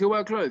clothes, he'll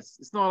wear clothes.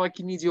 It's not like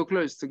he needs your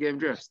clothes to get him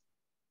dressed.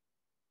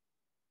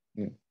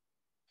 Yeah.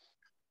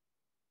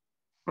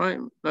 Right?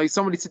 Like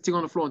somebody sitting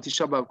on the floor on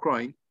Tisha B'Av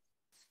crying,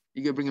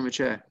 you go bring him a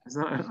chair. It's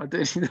not, I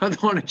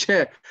don't want a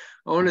chair.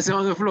 I want to sit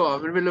on the floor.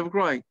 I'm in the middle of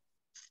crying.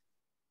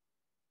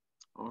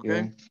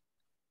 Okay. Yeah.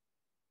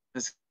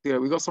 Let's go.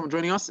 We got someone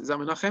joining us. Is that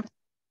Menachem?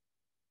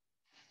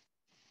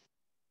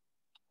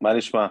 מה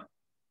נשמע?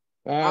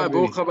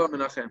 ברוך הבא,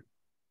 מנחם.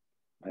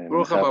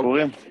 ברוך הבא.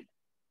 פורים?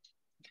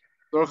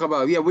 ברוך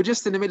הבא. Yeah, we're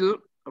just in the middle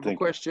of a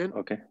question.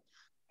 Okay.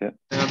 Yeah.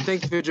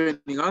 Thank you for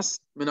joining us,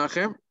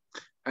 Menachem.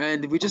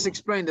 And we just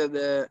explained that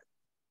the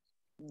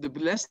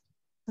lessons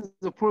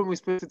of Purim we're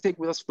supposed to take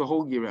with us for the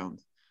whole year round.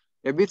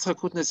 Rabbi Yitzchak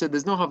Hutner said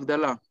there's no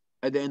Havdalah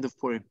at the end of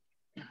Purim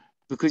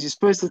because you're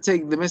supposed to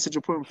take the message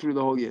of Purim through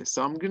the whole year.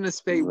 So I'm going to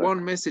say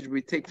one message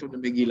we take from the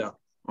Megillah.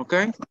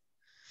 Okay?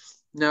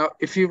 Now,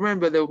 if you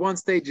remember, the one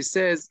stage it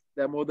says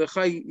that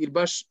Mordechai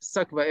ילבש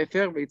שק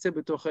ואפר ויצא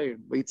בתוך העיר,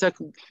 ויצעק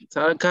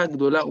צעקה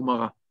גדולה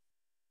ומרה.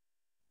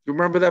 You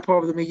remember that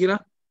part of the Megillah?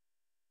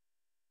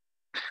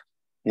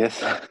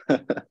 Yes.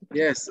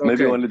 Yes, okay.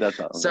 Maybe only that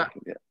part. So,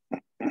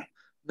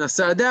 now,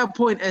 so at that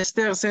point,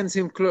 Esther sends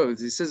him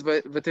clothes. It says,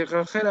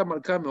 ותחלחל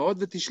המלכה מאוד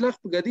ותשלח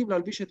בגדים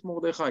להלביש את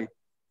מרדכי.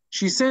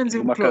 She sends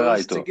him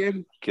clothes to get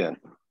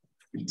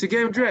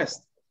him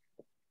dressed.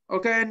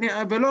 Okay,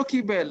 ולא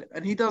קיבל,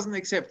 and he doesn't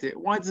accept it.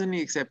 Why doesn't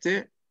he accept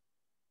it?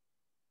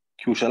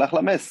 כי הוא שלח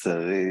לה מסר,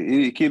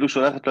 היא כאילו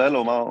שולחת לו,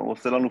 אלו, מה הוא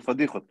עושה לנו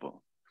פדיחות פה.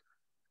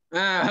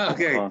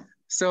 Okay.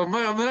 So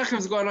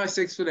Menachem's got a nice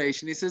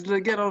explanation. He says,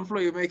 get on the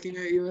floor, you're making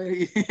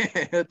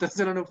it.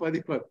 Doesn't know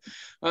פדיחות.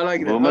 I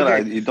like that.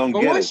 Okay. You don't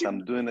get it,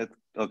 I'm doing it.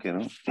 Okay,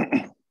 no?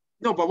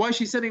 No, but why is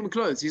she sending him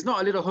clothes? He's not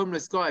a little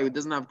homeless guy who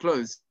doesn't have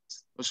clothes.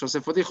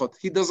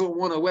 He doesn't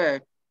want to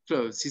wear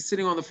clothes. He's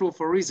sitting on the floor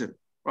for a reason.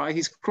 Right,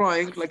 he's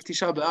crying like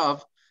Tisha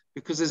B'Av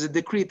because there's a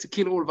decree to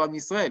kill all of Am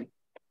Yisrael.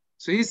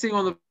 So he's sitting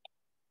on the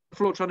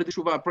floor trying to do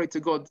Shuvah, pray to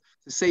God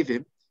to save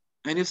him,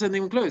 and you're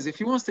sending him clothes. If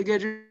he wants to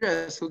get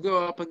dressed, he'll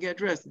go up and get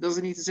dressed. He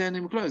doesn't need to send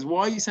him clothes.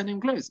 Why are you sending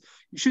him clothes?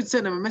 You should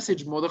send him a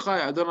message,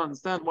 Mordechai. I don't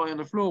understand why you're on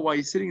the floor. Why are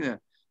you sitting there?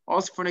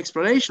 Ask for an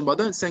explanation, but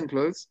don't send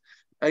clothes.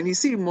 And you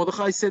see,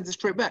 Mordechai sends it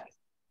straight back.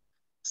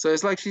 So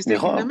it's like she's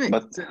taking the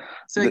mix,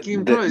 taking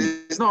him clothes.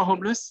 He's not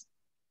homeless.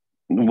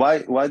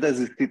 Why does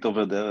he sit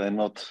over there and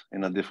not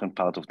in a different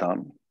part of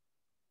town?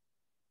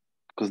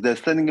 Because they're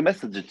sending a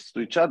message to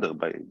each other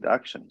by the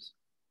actions.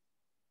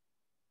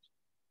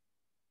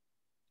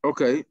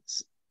 Okay,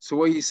 so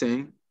what are you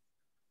saying?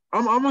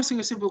 I'm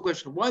asking a simple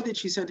question. Why did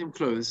she send him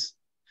clothes?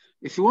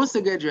 If he wants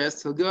to get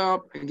dressed, he'll go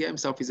up and get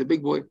himself. He's a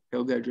big boy.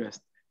 He'll get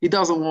dressed. He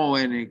doesn't want to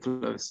wear any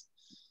clothes.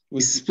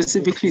 He's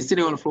specifically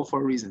sitting on the floor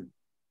for a reason.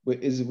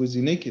 Wait, was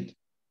he naked?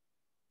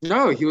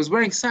 No, he was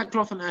wearing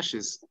sackcloth and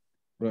ashes.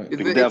 Right.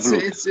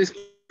 It's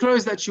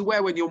clothes that you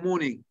wear when you're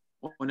mourning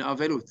on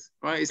Avelut,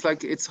 right? It's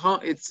like it's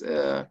clothes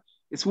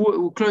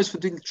for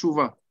doing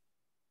tshuva.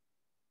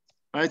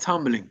 Right? It's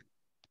humbling.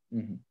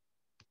 Mm-hmm.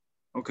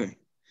 Okay.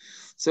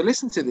 So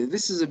listen to this.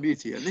 This is a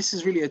beauty, and this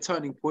is really a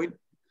turning point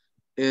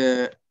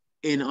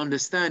in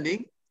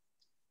understanding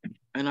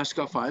and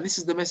ashkafa. And this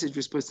is the message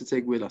we're supposed to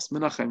take with us.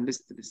 Menachem,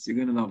 listen to this. You're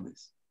going to love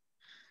this.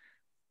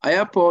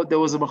 There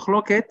was a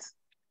machloket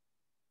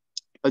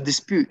a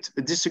dispute,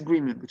 a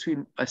disagreement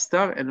between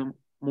Esther and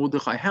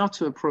Mordechai, how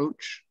to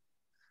approach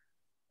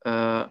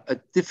a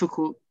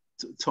difficult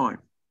time.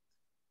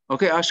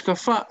 אוקיי,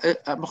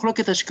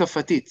 מחלוקת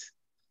השקפתית.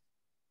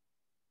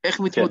 איך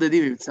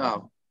מתמודדים עם צער?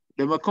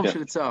 במקום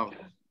של צער.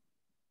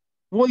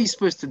 What are you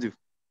supposed to do?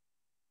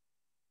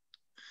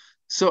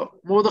 So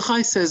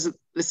Mordechai says,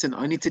 listen,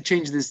 I need to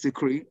change this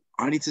decree.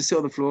 I need to sit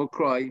on the floor,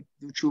 cry,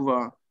 do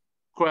tshuva,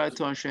 cry out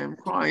to Hashem,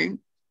 crying,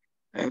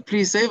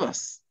 please save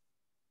us.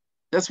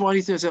 That's why I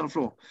need to sit on the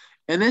floor.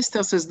 And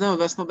Esther says, no,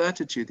 that's not the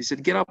attitude. He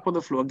said, get up on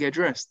the floor, get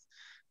dressed.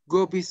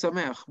 Go be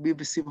sameach, be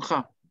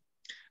b'simcha.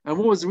 And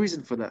what was the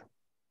reason for that?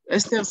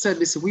 Esther said,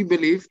 listen, we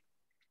believe,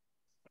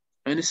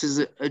 and this is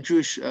a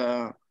Jewish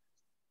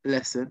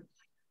lesson,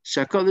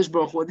 Shakadosh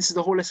Baruch Hu, this is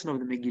the whole lesson of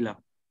the Megillah.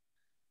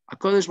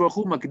 HaKadosh Baruch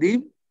Hu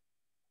makdim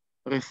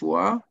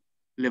refuah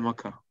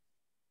lemaka,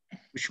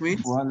 which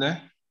means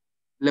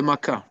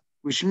lemaka,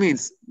 which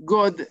means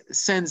God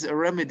sends a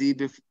remedy,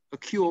 a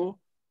cure,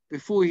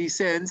 before he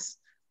sends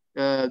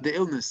the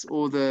illness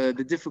or the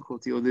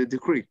difficulty or the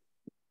decree.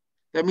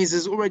 That means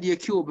there's already a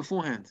cure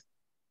beforehand.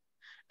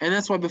 And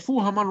that's why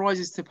before Haman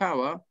rises to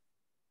power,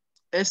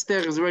 Esther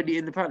is already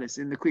in the palace,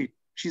 in the queen.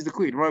 She's the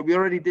queen, right? We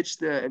already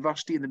ditched the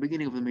Vashti in the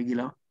beginning of the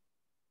Megillah.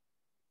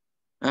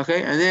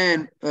 Okay, and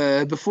then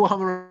before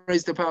Haman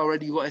raised to power,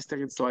 already you got Esther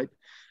inside.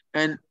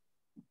 And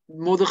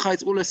Mordechai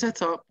is all a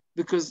setup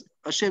because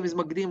Hashem is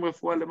Magdim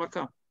Refuah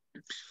Lemaka.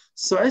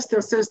 So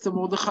Esther says to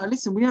Mordechai,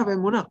 listen, we have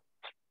emunah.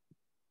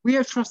 We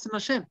have trust in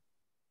Hashem.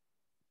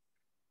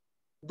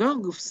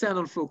 Don't go stand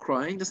on the floor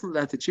crying. That's not the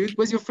attitude.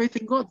 Where's your faith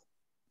in God?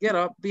 Get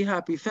up, be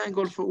happy, thank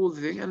God for all the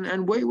things,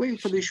 and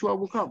wait for the Yeshua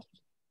will come.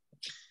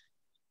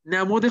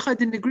 Now Mordechai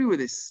didn't agree with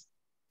this.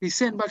 He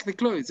sent back the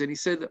clothes and he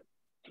said,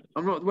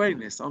 I'm not wearing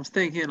this. I'm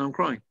staying here and I'm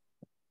crying.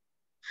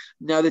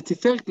 Now the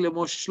Tiferet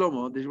LeMoshe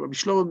Shlomo, the Rabbi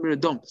Shlomo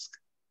Miradomsk,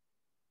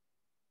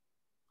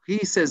 he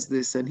says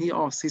this and he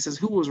asks, he says,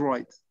 who was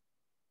right?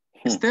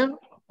 Esther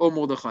or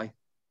Mordechai?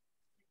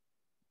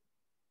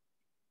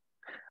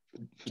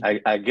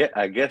 I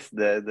guess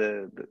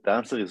the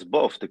answer is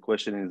both. The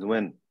question is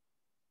when.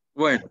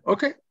 When?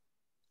 Okay.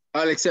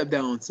 I'll accept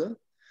that answer.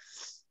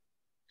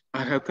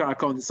 I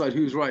can't decide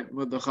who's right,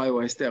 Mordechai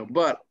or Esther.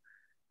 But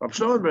Rabbi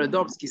Shlomo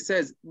Miradomsky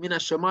says, Min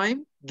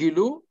HaShamayim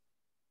Gilu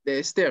the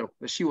Esther,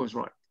 that she was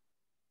right.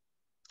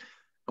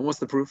 And what's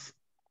the proof?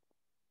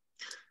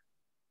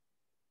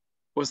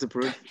 What's the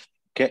proof?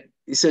 Okay.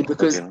 He said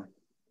because... Okay.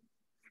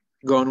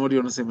 Go on, what do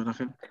you want to say,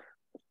 Menachem?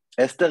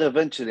 Esther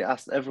eventually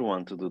asked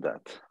everyone to do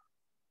that.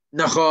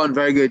 Nachon,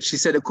 very good. She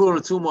said, Akur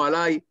Natumu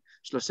Alai,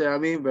 Shlosha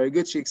Yamim, very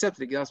good. She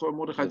accepted it. That's what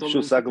Mordechai told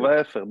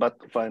her.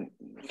 But fine.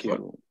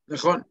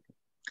 Nachon.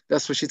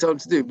 That's what she told him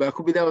to do. But it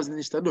could be that was an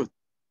ishtadut.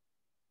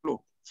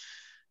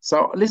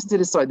 So listen to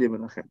this idea,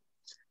 Menachem.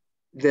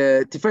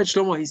 The Tiferet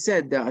Shlomo, he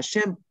said that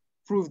Hashem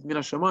proved Min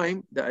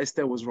HaShamayim that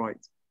Esther was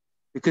right.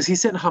 Because he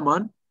sent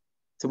Haman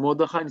to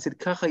Mordechai and he said,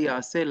 Kacha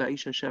ya'aseh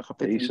la'ish asher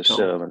chapet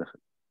mikao.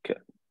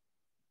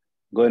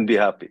 Go and be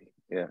happy.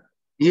 Yeah.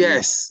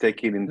 Yes.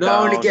 Take it in not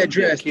town. Only get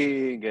dressed.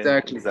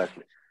 Exactly.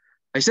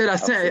 I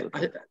said,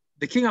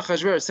 the king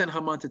Achashverosh sent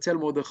Haman to tell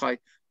Mordechai,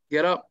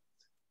 get up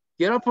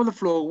on the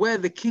floor, wear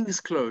the king's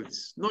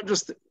clothes, not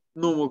just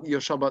normal your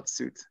Shabbat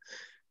suit.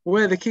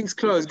 Wear the king's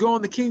clothes, go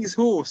on the king's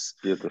horse,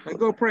 and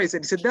go praise.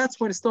 And he said that's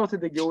when it started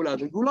the Geulah.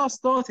 The Geulah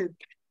started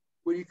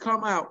when you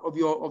come out of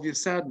your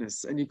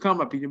sadness and you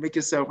come up and you make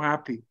yourself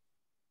happy,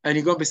 and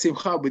you go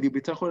b'simcha with your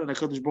bitachon and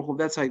HaKadosh Baruch Hu.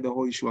 That's how the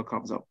whole Yeshua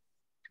comes up.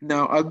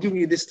 Now I'll give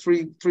you this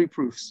three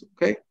proofs.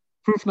 Okay,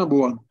 proof number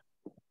one.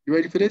 You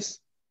ready for this?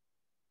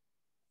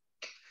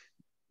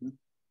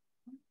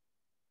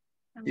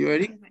 You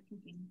ready?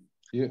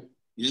 Yeah.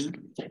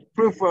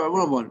 Proof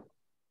number one.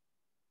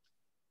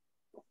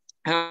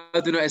 How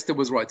do know Esther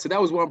was right? So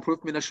that was one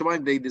proof. Min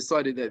HaShamayim, they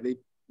decided that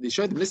they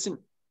showed him, listen,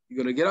 you're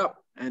going to get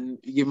up and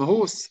you give him a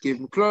horse, give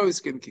him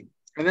clothes, give him king.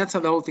 And that's how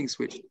the whole thing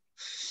switched.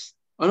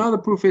 Another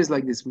proof is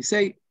like this. We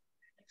say,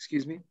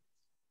 excuse me.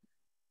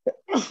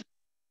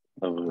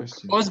 Where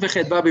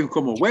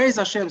is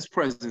Hashem's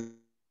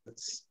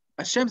presence?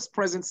 Hashem's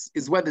presence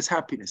is where there's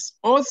happiness.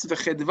 There's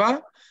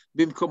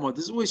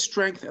always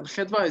strength, and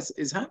chedva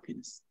is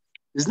happiness.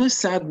 There's no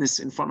sadness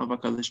in front of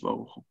HaKadosh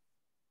Baruch Hu.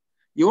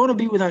 You want to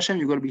be with Hashem,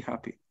 you got to be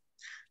happy.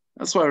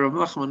 That's why Rav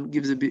Nachman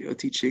gives a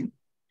teaching.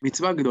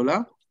 Mitzvah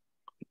gedola.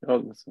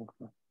 Liot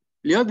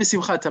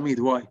b'simcha tamid.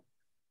 Why?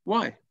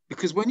 Why?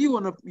 Because when you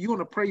want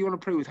to pray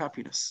with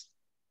happiness.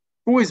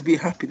 Always be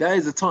happy. That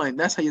is the time.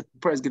 That's how your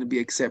prayer is going to be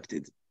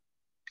accepted.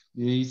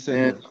 Yeah, he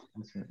said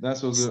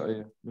that's what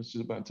I was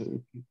just about to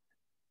repeat.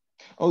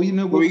 Oh, you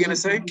know what were you going to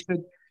say?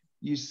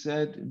 You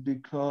said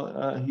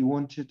because he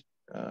wanted.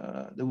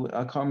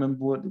 I can't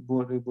remember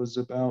what it was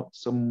about.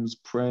 Someone was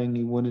praying.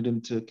 He wanted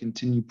him to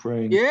continue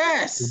praying.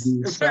 Yes,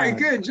 very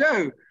good,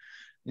 Joe.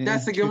 Yeah.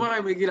 That's the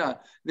Gemara Megillah.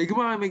 The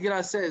Gemara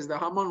Megillah says that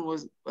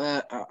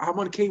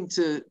Haman came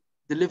to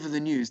deliver the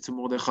news to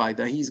Mordechai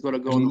that he's got to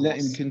go. And he let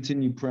him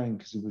continue praying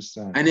because it was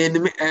sad.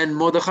 And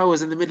Mordechai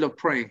was in the middle of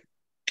praying.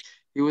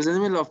 He was in the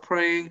middle of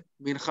praying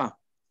mincha,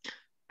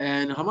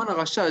 And Haman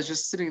Rasha is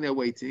just sitting there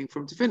waiting for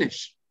him to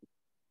finish.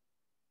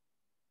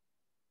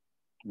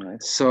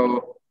 Nice.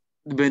 So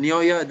Ben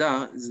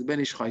Yoyada is the Ben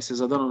Ish Chai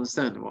says, I don't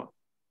understand what.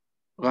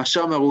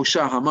 Rasha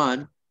Merusha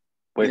Haman.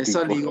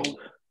 Suddenly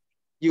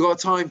you got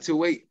time to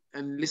wait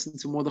and listen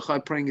to Mordechai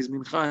praying his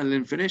mincha and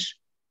then finish.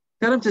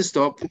 Tell him to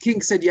stop. The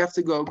king said you have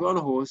to go on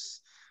a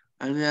horse,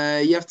 and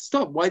you have to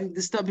stop. Why did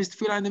they stop his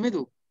tefillah in the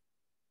middle?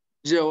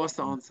 Joe, what's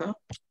the answer?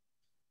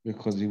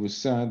 Because he was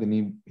sad and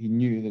he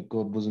knew that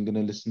God wasn't going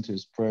to listen to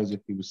his prayers if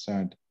he was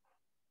sad.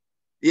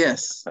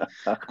 Yes.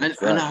 and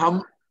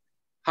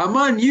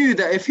Haman knew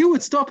that if he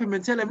would stop him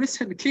and tell him,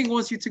 listen, the king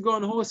wants you to go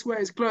on a horse, wear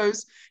his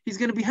clothes, he's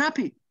going to be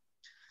happy.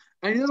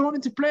 And he doesn't want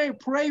him to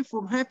pray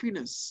from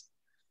happiness.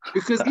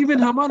 Because even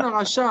Haman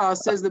Rasha,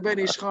 says the Ben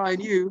Ish Chai,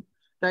 knew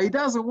that he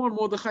doesn't want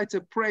Mordechai to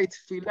pray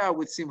tefillah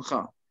with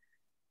simcha.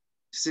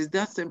 He says,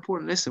 that's the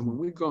important lesson when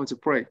we're going to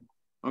pray.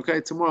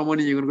 Okay, tomorrow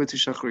morning you're going to go to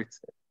Shachrit.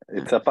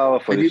 It's a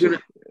powerful and issue.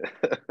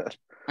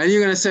 And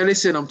you're going to say,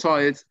 listen, I'm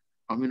tired.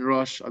 I'm in a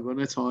rush. I've got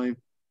no time.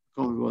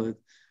 I can't be bothered.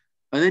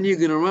 And then you're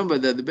going to remember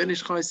that the Ben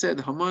Ish Chai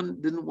said,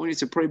 Haman didn't want you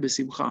to pray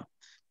b'simcha.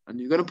 And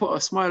you're going to put a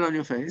smile on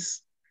your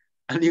face.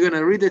 And you're going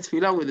to read the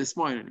tefillah with a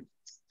smile on your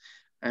face.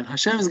 And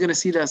Hashem is going to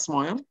see that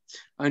smile.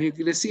 And you're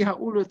going to see how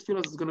all the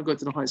tefillah is going to go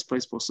to the highest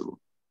place possible.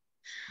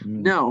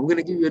 Now, I'm going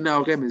to give you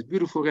now remez,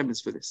 beautiful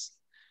remez for this.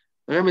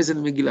 Remez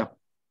in the Megillah.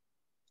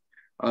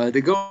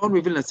 The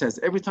Gaon Vilna says,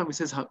 every time he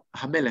says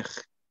Hamelech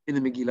in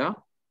the Megillah,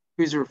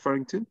 who's he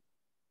referring to?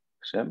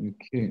 Hashem.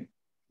 Okay,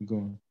 go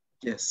on.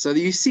 Yes, so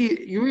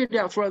you read it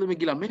out throughout the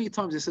Megillah. Many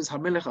times it says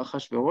Hamelech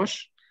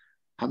Achashverosh,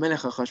 Hamelech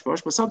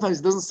Achashverosh, but sometimes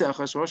it doesn't say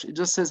Achashverosh, it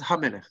just says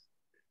Hamelech.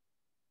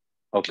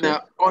 Okay.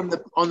 Now, on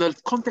the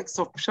context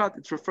of Pshat,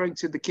 it's referring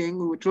to the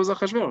king, which was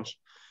Achashverosh.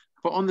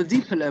 But on the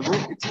deeper level,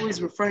 it's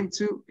always referring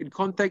to, in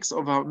context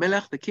of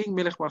Melech, the king,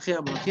 Melech Malchei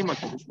HaMelechim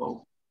HaKadosh Baruch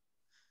Hu.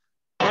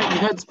 Right, you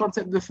heard this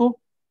concept before?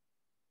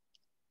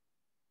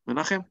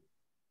 Menachem,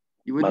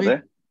 you with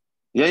me?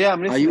 Yeah,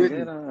 I'm listening. Are you with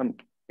me?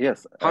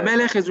 Yes.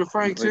 HaMelech is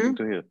referring to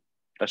hear.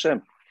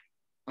 Hashem.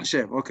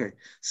 Hashem, okay.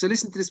 So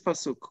listen to this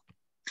pasuk.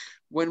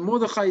 When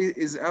Mordechai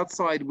is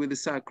outside with the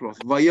sackcloth,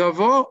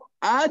 Vayavo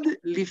ad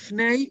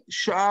lifnei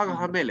sha'ar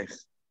HaMelech.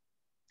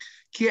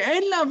 כי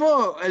אין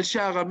לבוא אל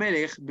שער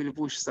המלך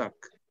בלבוש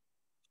שק.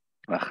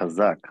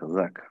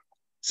 חזק.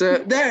 So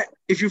there,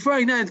 if you're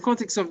referring now in the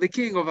context of the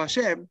king of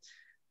Hashem,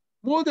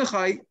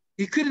 Mordechai,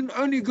 he couldn't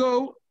only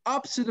go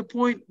up to the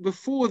point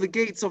before the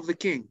gates of the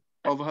king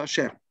of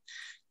Hashem.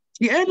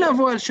 כי אין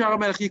לבוא אל שער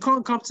המלך, you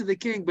can't come to the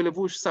king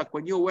בלבוש שק.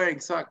 When you're wearing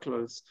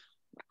sackcloths,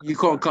 you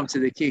can't come to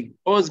the king.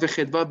 עוז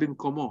וחדווה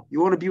במקומו. You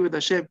want to be with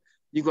Hashem,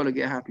 you got to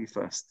get happy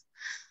first.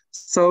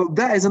 So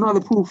that is another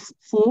proof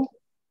for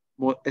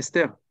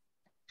Esther.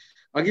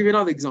 I'll give you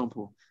another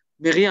example.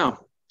 Miriam,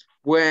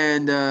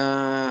 when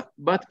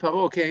Bat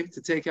Paro came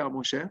to take out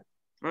Moshe,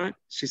 right?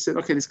 She said,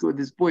 okay, let's go.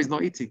 This boy's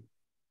not eating.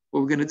 What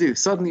are we going to do?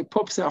 Suddenly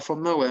pops out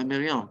from nowhere,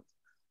 Miriam.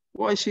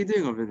 What is she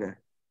doing over there?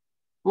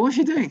 What was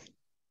she doing?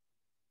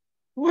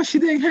 What was she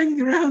doing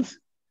hanging around?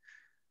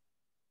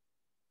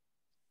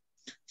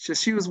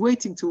 She was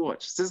waiting to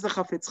watch. Says the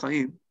Chafetz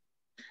Chaim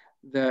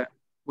that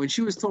when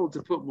she was told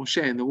to put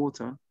Moshe in the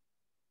water,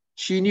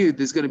 she knew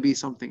there's going to be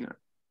something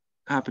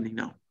happening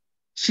now.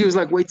 She was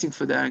like waiting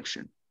for the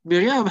action.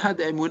 Miriam had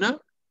the emunah,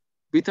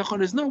 bitachon,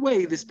 there's no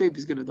way this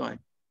baby's going to die.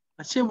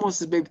 Hashem wants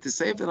this baby to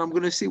save, and I'm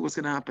going to see what's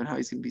going to happen, how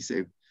he's going to be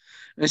saved.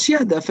 And she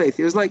had that faith.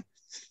 It was like,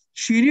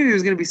 she knew he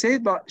was going to be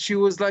saved, but she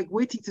was like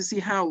waiting to see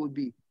how it would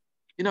be.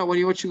 You know, when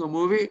you're watching a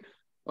movie,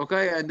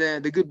 okay, and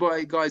the good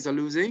boy guys are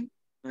losing,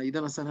 now you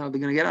don't understand how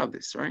they're going to get out of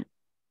this, right?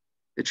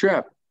 The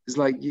trap is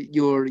like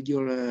you're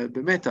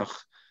bemetach.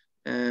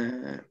 How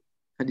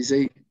do you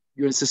say?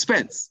 You're in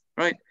suspense,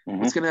 right?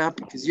 What's going to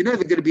happen? Because you know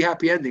they're going to be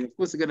happy ending. Of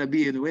course, they're going to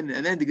be in the win,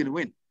 and then they're going to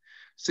win.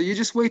 So you're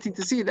just waiting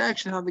to see the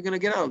action, how they're going to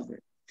get out of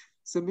it.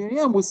 So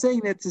Miriam was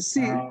saying that to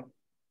see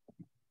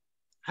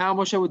how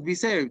Moshe would be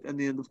saved. And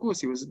then, of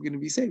course, he wasn't going to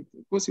be saved.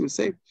 Of course, he was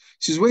saved.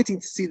 She was waiting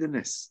to see the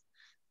ness.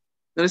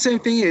 Now, the same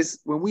thing is,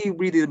 when we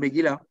read in the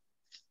Megillah,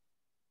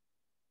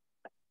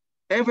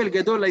 Evel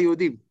Gadol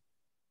LaYudim,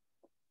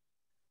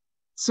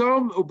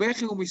 Tzom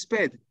Ubechi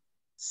Umisped,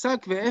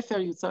 Sak ve'efer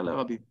Yutzar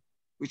LaRabim.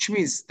 Which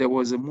means there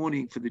was a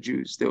mourning for the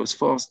Jews. There was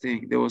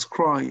fasting. There was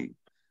crying.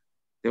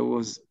 There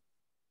was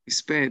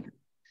isped,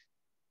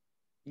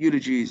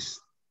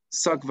 eulogies,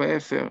 sak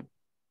va'efer.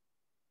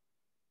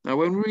 Now,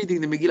 when we're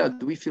reading the Megillah,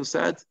 do we feel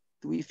sad?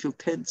 Do we feel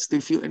tense? Do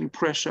we feel any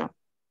pressure?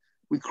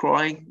 We're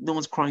crying. No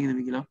one's crying in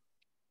the Megillah.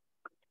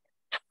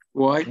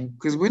 Why?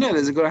 Because we know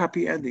there's a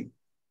happy ending.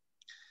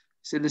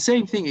 So the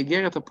same thing,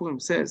 Igeret Purim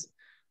says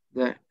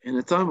that in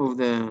the time of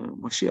the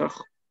Mashiach,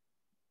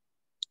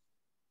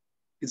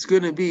 it's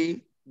going to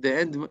be, the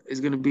end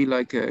is going to be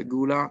like a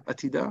Gula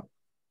Atida.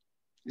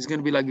 It's going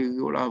to be like a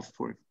Gula of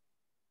Purim.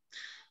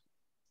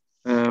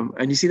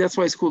 And you see, that's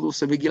why it's called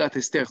also Megillat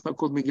Esther. It's not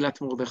called Megillat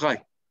Mordechai.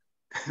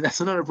 That's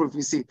another proof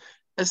you see.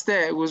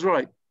 Esther was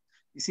right.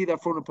 You see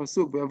that from the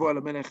Pasuk, Ve'avo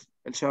al Melech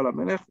El Sha'al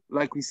HaMelech,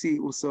 like we see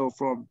also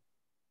from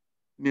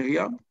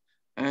Miriam.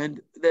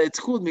 And it's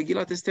called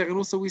Megillat Esther. And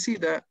also we see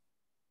that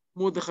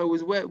Mordechai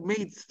was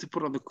made to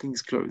put on the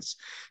king's clothes.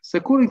 So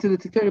according to the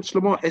Tiferet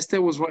Shlomo, Esther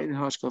was right in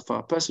her hashkafa.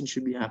 A person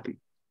should be happy.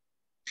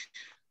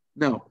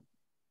 Now,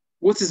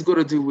 what's this got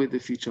to do with the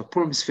future?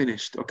 Purim is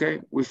finished,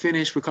 okay? We're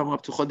finished. We're coming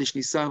up to Chodesh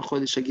Nisan,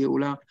 Chodesh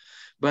HaGeula.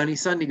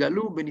 B'Nisan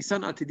nigalu,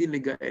 b'Nisan atidin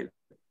legael.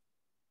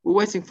 We're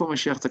waiting for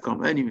Mashiach to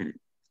come any minute.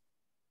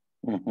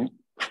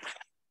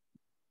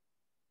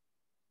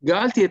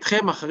 Ga'alti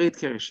etchem acharit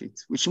kereshit,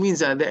 which means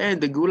that at the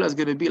end, the Geula is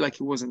going to be like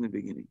it was in the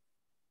beginning.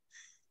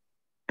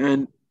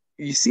 And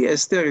you see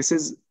Esther, it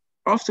says,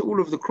 after all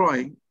of the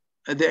crying,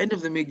 at the end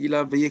of the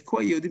Megillah,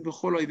 v'yekua Yehudim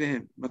b'chol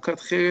oivehem, makat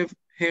cherev,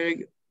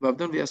 hereg,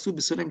 v'avdan v'yasu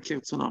b'solem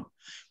kirtzonam.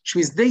 Which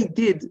means they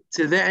did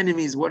to their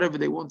enemies whatever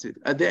they wanted.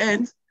 At the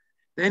end,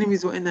 the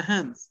enemies were in their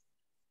hands.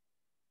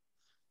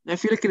 Now,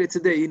 if you look at it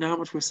today, you know how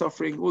much we're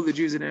suffering, all the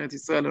Jews in Eretz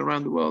Israel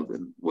around the world,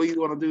 and what you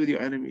want to do with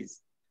your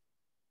enemies.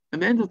 At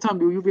the end of the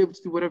time, you'll be able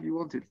to do whatever you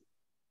wanted.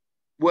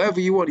 Whatever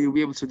you want, you'll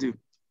be able to do.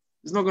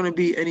 There's not going to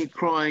be any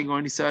crying or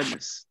any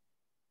sadness.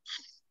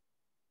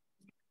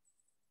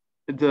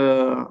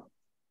 The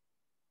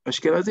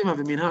Ashkenazim have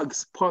a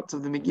minhag, parts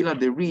of the Megillah,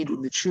 they read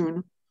in the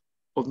tune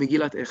of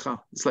Megillat Echa.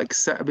 It's like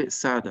a bit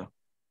sadder.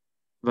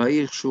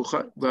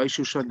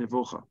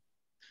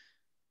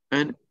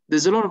 And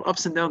there's a lot of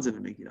ups and downs in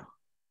the Megillah.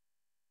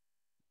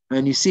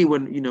 And you see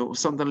when,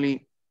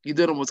 suddenly you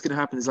don't know what's going to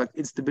happen. There's like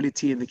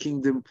instability in the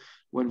kingdom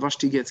when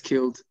Vashti gets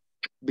killed,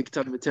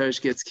 Bigtan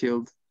V'Teresh gets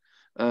killed,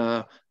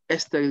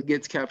 Esther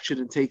gets captured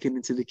and taken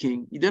into the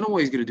king. You don't know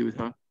what he's going to do with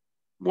her.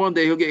 One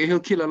day he'll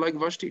kill her like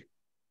Vashti.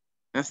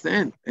 That's the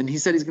end. And he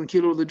said he's going to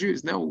kill all the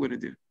Jews. Now what we're going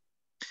to do?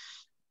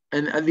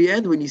 And at the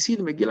end, when you see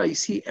the Megillah, you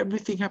see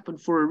everything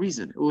happened for a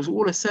reason. It was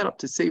all a setup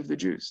to save the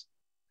Jews.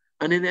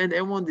 And in the end,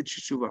 everyone did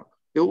Teshuvah.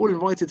 They were all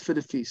invited for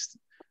the feast.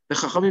 The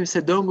Chachamim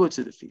said, don't go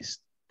to the feast.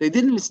 They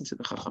didn't listen to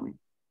the Chachamim.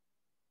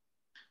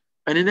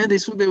 And in the end, they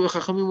saw the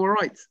Chachamim were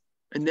right.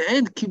 In the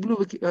end,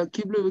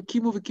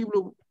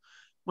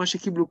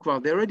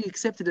 they already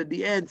accepted at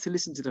the end to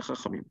listen to the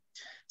Chachamim.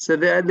 So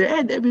at the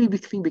end,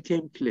 everything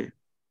became clear.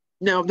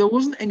 Now, there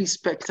wasn't any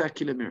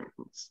spectacular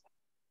miracles.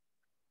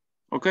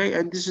 Okay,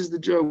 and this is the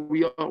joke.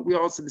 We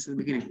answered this in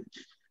the beginning.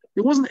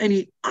 There wasn't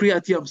any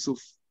Kriyat Yam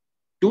Suf.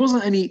 There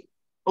wasn't any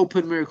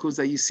open miracles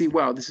that you see,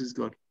 wow, this is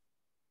God.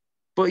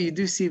 But you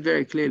do see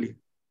very clearly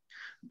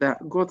that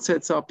God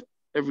sets up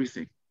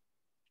everything.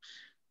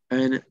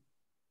 And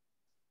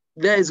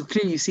there is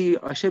clearly, you see,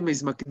 Hashem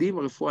is Makdim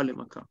Refuah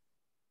Lemaka.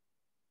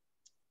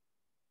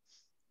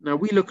 Now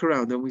we look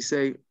around and we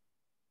say,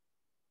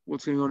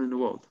 what's going on in the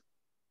world?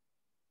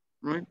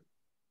 Right?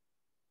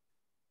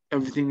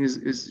 Everything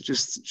is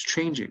just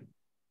changing,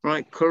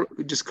 right?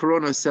 Just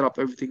Corona set up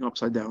everything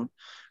upside down.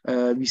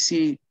 We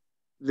see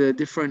the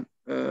different,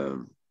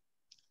 the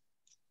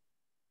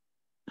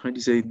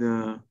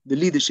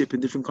leadership in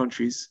different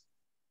countries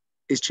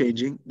is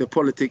changing. The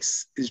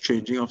politics is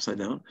changing upside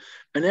down,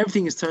 and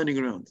everything is turning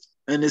around.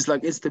 And there's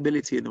like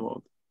instability in the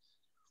world.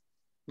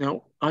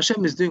 Now,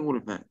 Hashem is doing all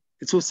of that.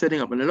 It's all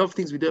setting up, and a lot of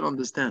things we don't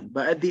understand.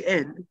 But at the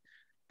end,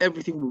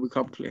 everything will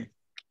become clear,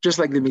 just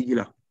like the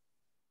Megillah.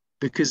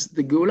 Because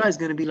the Geula is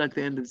going to be like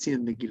the end of the scene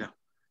in Megillah.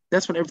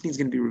 That's when everything's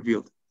going to be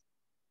revealed.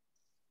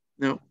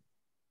 Now,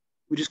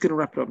 we're just going to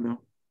wrap it up now.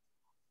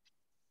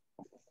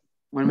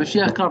 When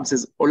Mashiach comes,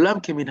 says,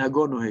 Olam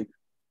keminhago noheg.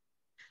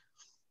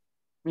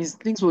 Means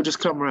things will just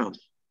come around.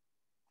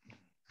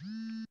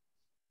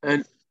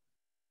 And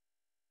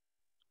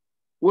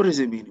what does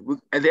it mean?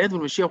 At the end,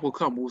 when Mashiach will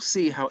come, we'll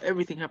see how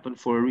everything happened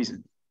for a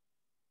reason.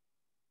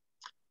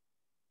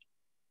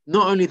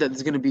 Not only that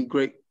there's going to be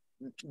good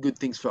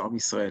things for Am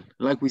Yisrael,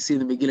 like we see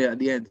in the Megillah at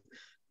the end,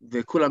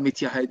 the Kulam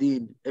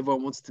Mityahadin,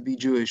 everyone wants to be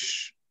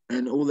Jewish,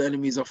 and all the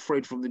enemies are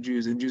afraid from the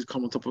Jews, and Jews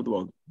come on top of the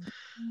world.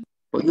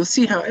 But you'll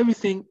see how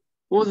everything,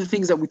 all the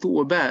things that we thought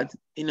were bad,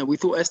 we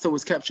thought Esther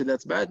was captured,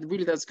 that's bad,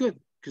 really that's good,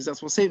 because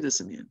that's what saved us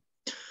in the end.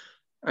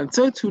 And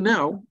so too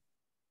now,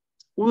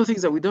 all the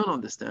things that we don't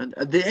understand,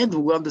 at the end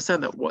we'll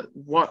understand that what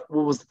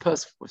was the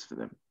purpose for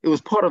them. It was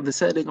part of the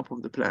setting up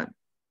of the plan.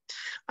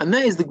 And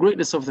that is the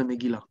greatness of the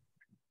Megillah.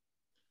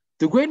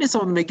 The greatness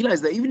of the Megillah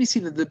is that even you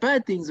see that the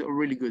bad things are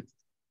really good.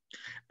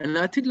 And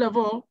Atid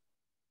Lavo,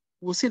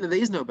 we'll see that there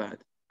is no bad.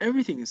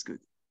 Everything is good.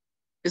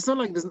 It's not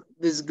like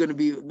there's going to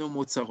be no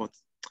more tzarot.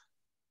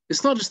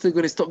 It's not just they're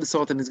going to stop the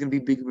tzarot and there's going to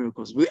be big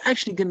miracles. We're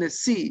actually going to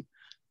see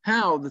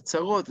how the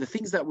tzarot, the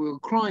things that we were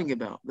crying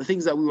about, the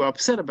things that we were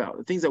upset about,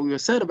 the things that we were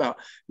sad about,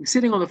 we're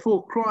sitting on the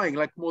floor crying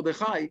like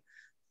Mordechai,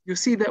 you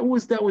see that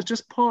was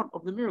just part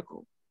of the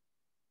miracle.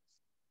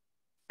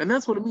 And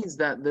that's what it means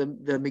that the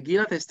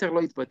Megillat Esther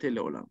lo yitbatel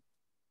le'olam.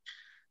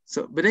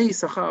 So Bnei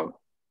Yisachar,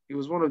 he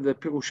was one of the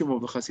Pirushim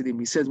of the Hasidim.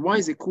 He said, why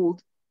is it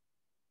called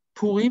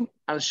Purim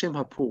al Shem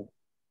HaPur?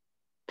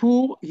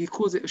 Pur, he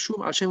calls it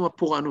Shum al Shem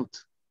HaPuranut.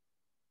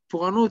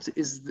 Puranut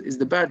is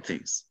the bad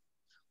things,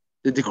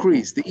 the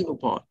decrees, the evil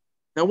part.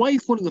 Now, why are you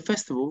calling a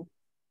festival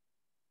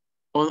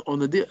on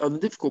the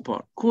difficult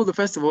part? Call the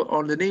festival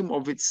on the name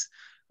of its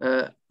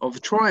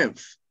of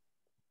triumph,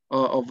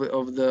 of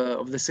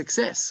the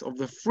success, of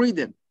the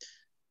freedom.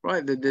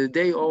 right? The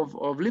day of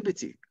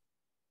liberty,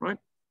 right?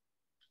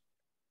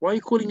 Why are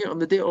you calling it on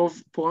the day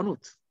of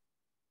Puranut?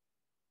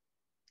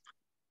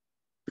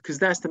 Because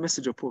that's the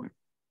message of Purim.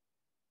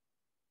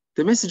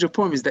 The message of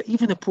Purim is that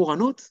even the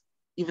Puranut,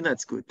 even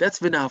that's good. That's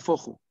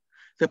v'na'afochu.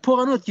 The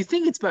Puranut, you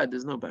think it's bad,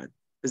 there's no bad.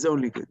 There's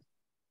only good.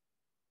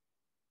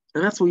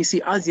 And that's what you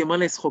see, Az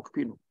Yamale Schok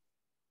Pinu.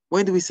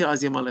 When do we say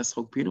Az Yamale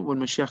Schok Pinu? When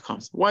Mashiach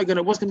comes. What's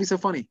going to be so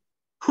funny?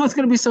 What's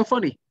going to be so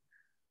funny?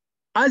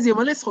 Az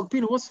Yamale Schok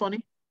Pinu, what's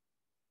funny?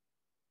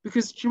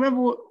 Because do you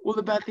remember all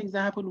the bad things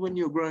that happened when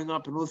you were growing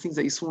up and all the things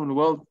that you saw in the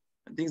world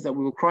and things that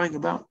we were crying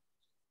about?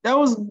 That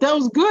was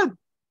good.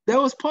 That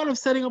was part of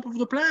setting up of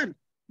the plan.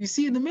 You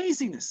see the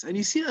amazingness, and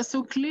you see that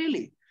so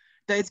clearly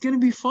that it's going to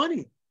be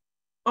funny.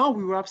 Oh,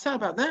 we were upset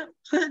about that.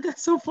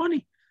 That's so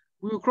funny.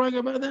 We were crying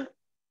about that.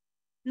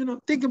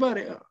 Think about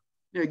it.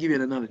 I'll give you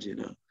an analogy.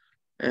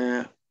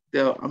 I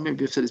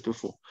maybe I've said this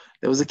before.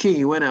 There was a king.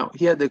 He went out.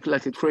 He had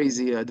like a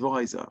crazy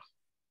advisor.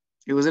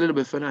 He was a little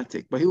bit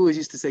fanatic, but he always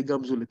used to say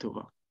Gamzu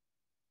L'Tova.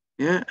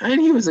 Yeah, and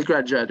he was a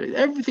graduate.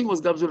 Everything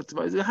was Gamzu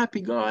L'Tova. He's a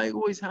happy Guy,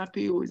 always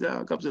happy, always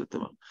out Gamzu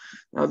L'Tova.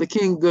 Now the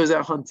king goes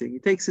out hunting. He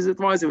takes his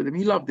advisor with him.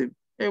 He loved him.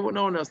 No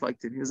one else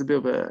liked him. He was a bit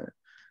of a,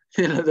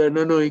 an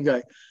annoying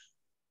guy.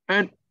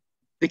 And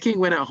the king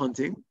went out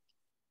hunting,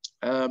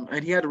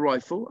 and he had a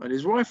rifle. And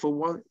his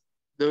rifle,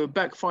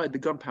 backfired the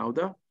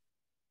gunpowder,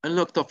 and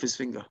knocked off his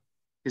finger,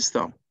 his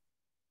thumb.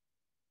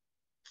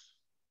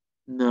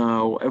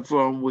 No,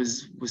 everyone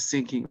was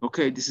thinking,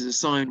 okay, this is a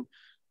sign.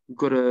 We've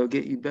got to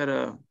get you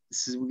better.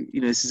 This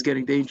is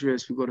getting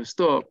dangerous. We've got to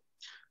stop.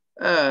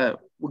 We're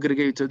going to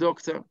get you to a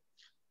doctor.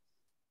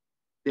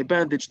 They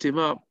bandaged him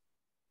up.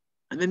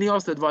 And then he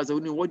asked the advisor,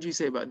 what do you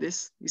say about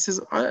this? He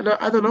says, I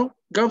don't know.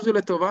 Gamzu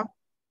L'Tova.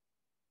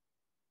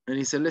 And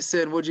he said,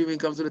 listen, what do you mean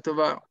Gamzu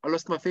L'Tova? I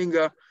lost my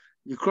finger.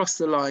 You crossed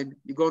the line.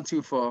 You've gone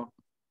too far.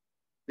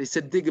 They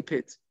said, dig a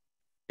pit.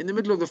 In the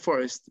middle of the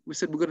forest, we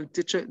said, we're going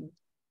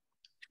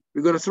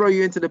to throw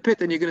you into the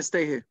pit and you're going to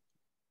stay here.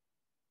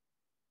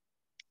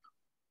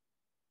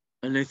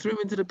 And they threw him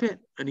into the pit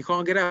and he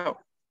can't get out.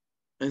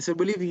 And he said,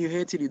 we're leaving you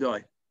here till you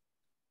die.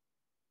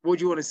 What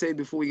do you want to say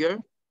before we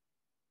go?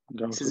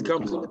 He says,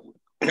 Gamzu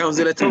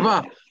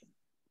L'Tova.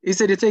 He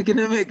said, you're taking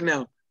a mic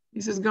now. He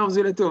says,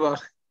 Gamzu L'Tova.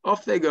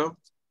 Off they go.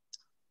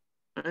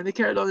 And they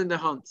carried on in the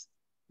hunt.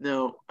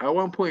 Now, at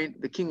one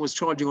point, the king was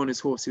charging on his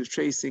horse. He was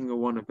chasing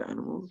one of the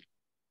animals.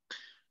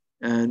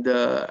 And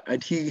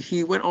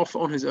he went off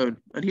on his own.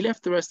 And he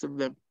left the rest of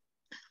them.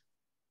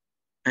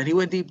 And he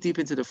went deep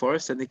into the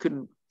forest. And they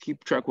couldn't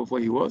keep track of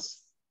where he was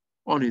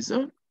on his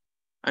own.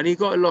 And he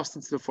got lost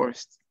into the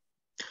forest.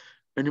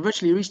 And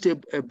eventually he reached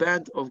a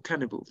band of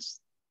cannibals.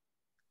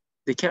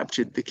 They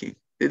captured the king.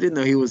 They didn't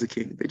know he was a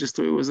king. They just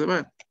thought he was a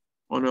man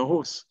on a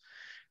horse.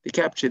 They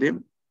captured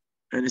him.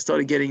 And they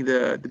started getting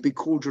the big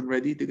cauldron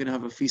ready. They're going to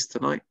have a feast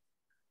tonight,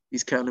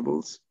 these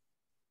cannibals.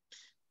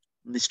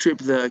 And they strip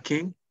the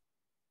king.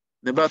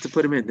 They're about to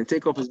put him in. They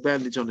take off his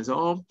bandage on his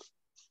arm.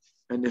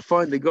 And they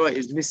find the guy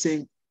is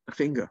missing a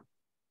finger.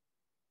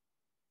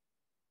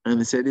 And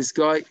they say, this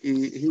guy,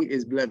 he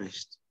is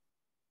blemished.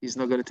 He's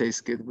not going to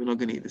taste good. We're not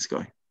going to eat this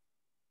guy.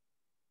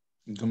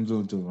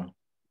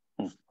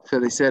 So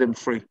they set him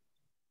free.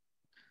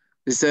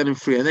 They set him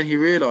free. And then he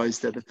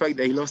realized that the fact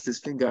that he lost his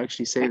finger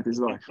actually saved his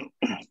life.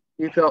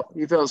 He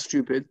felt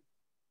stupid.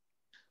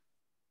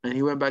 And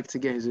he went back to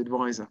get his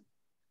advisor.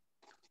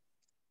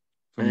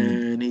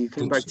 And he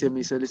came back to him.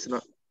 He said, listen, I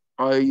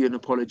owe you an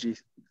apology.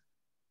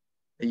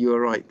 And you are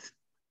right.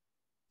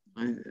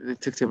 And they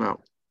took him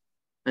out.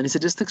 And he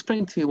said, just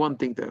explain to me one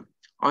thing though.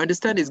 I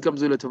understand it's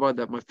Gamzu L'Tova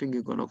that my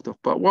finger got knocked off.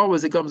 But why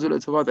was it Gamzu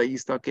L'Tova that you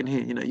stuck in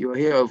here? You were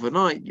here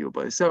overnight. You were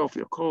by yourself.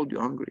 You're cold.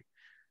 You're hungry.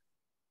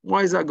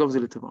 Why is that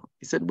Gamzu L'Tova?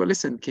 He said, well,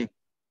 listen, king.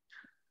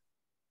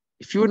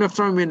 If you wouldn't have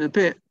thrown me in the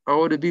pit, I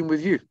would have been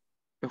with you.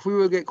 If we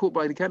were to get caught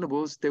by the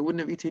cannibals, they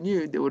wouldn't have eaten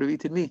you. They would have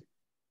eaten me.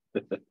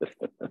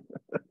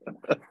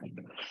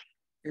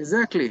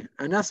 Exactly.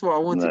 And that's why I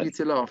wanted you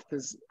to laugh.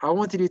 Because I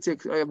wanted you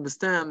to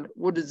understand,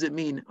 what does it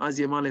mean, Az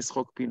Yamale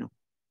Schok Pinu?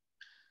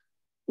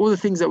 All the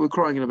things that we're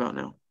crying about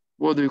now.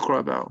 What do we cry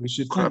about? We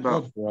should thank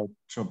God for our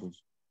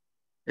troubles.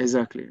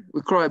 Exactly.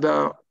 We cry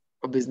about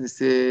our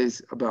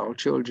businesses, about our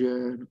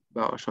children,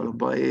 about our Shalom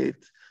Bayit,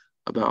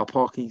 about our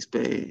parking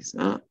space.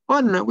 I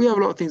don't know. We have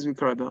a lot of things we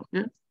cry about.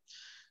 Yeah.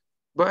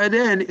 But at the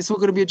end, it's all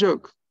going to be a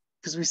joke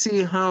because we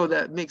see how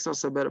that makes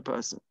us a better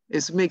person.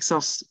 It makes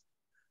us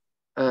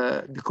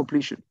the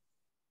completion.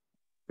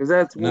 Because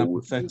that's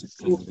what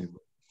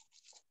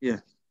yeah.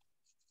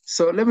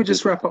 So let me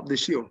just wrap up the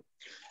shiur.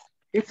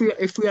 If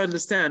we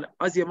understand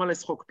Az Yamale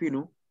Schok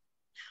Pinu,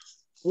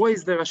 what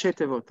is the Rashi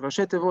Tevot?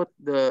 Rashi Tevot,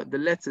 the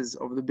letters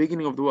of the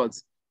beginning of the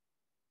words.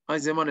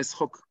 Az Yamale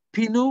Schok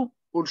Pinu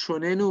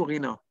Ulshonenu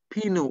Rina.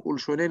 Pinu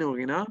Ulshonenu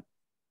Rina.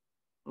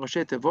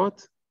 Rashi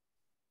Tevot.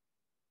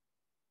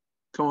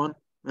 Come on,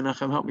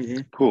 Menachem, help me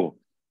here. Cool.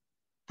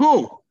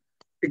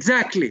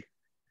 Exactly.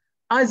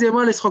 Az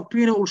Yamale Schok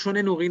Pinu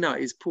Ulshonenu Rina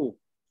is Pur.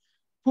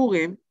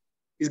 Purim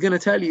is going to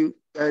tell you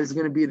is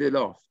going to be the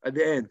laugh at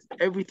the end.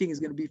 Everything is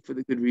going to be for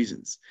the good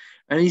reasons.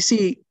 And you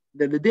see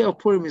that the day of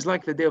Purim is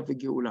like the day of the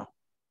Geulah.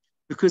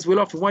 Because we're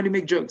laughing. Why do you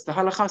make jokes? The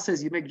halakha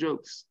says you make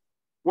jokes.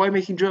 Why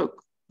making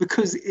joke?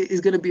 Because it is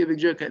going to be a big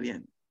joke at the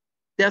end.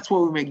 That's why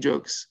we make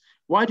jokes.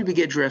 Why do we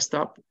get dressed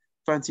up?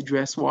 Fancy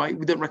dress. Why?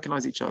 We don't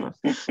recognize each other.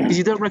 Because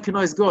you don't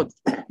recognize God.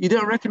 You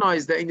don't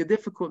recognize that in your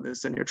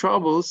difficultness and your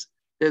troubles,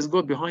 there's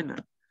God behind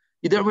that.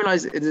 You don't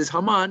realize there's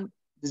Haman,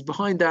 there's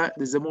behind that,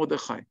 there's a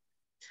Mordechai.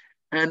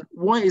 And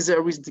why is there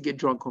a reason to get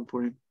drunk on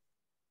Purim?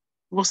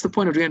 What's the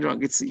point of getting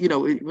drunk? It's,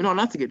 we're not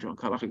allowed to get drunk,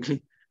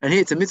 halachically. And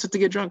here it's a mitzvah to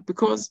get drunk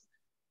because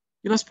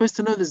you're not supposed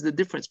to know there's the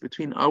difference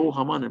between Aruch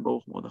Haman and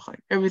Baruch Mordechai.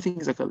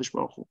 Everything is HaKadosh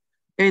Baruch Hu.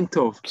 Ein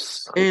Tov,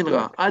 Ein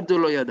Ra, Ad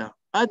Lo Yada.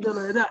 Ad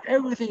Lo Yada,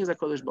 everything is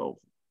HaKadosh Baruch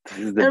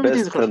Hu. Everything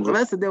is HaKadosh Baruch Hu.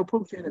 That's the day of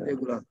Purim and the day of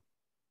Gulan.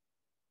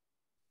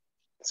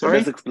 Sorry? The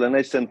best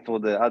explanation for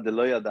the Ad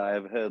Lo Yada I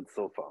have heard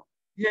so far.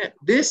 Yeah,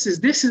 this is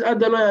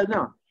Ad Lo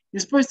Yada.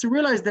 You're supposed to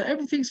realize that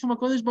everything's from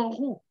HaKadosh Baruch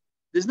Hu.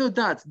 There's no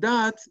dat.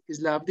 Dat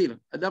is la'avdil.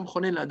 Adam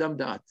chonen la'adam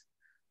da'at.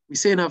 We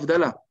say in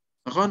Havdalah.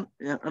 נכון?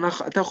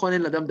 אתה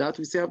חונן לאדם דעת,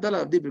 we say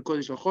הבדלה, הבדיל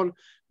בקודש לחול,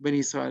 בין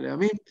ישראל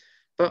לעמים.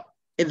 But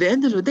at the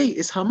end of the day,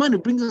 it's Haman who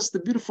brings us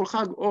the beautiful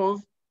Chag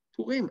of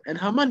Purim. And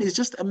Haman is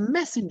just a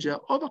messenger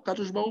of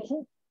HaKadosh Baruch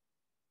Hu.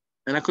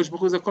 And HaKadosh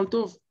Baruch Hu is Akol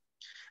Tov.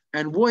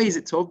 And why is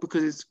it Tov?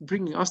 Because it's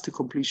bringing us to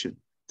completion,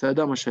 to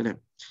Adam HaShalem.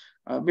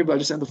 Maybe I'll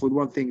just end off with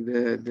one thing.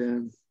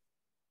 The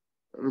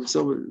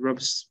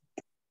Rabbi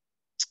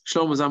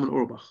Shlomo Zalman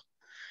Auerbach.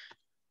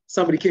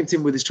 Somebody came to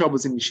him with his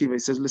troubles in yeshiva. He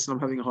says, listen, I'm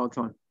having a hard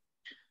time.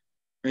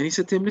 And he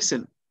said to him,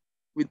 listen,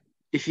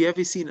 if you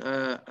ever seen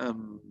a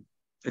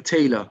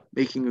tailor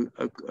making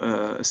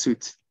a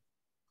suit,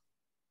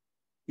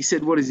 he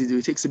said, what does he do?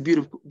 He takes a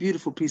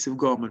beautiful piece of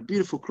garment,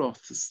 beautiful cloth,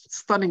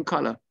 stunning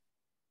color.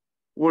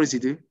 What does he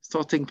do?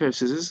 Starts taking a pair of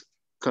scissors,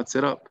 cuts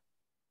it up.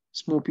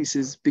 Small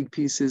pieces, big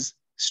pieces,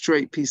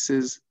 straight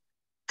pieces,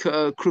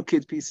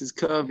 crooked pieces,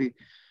 curvy.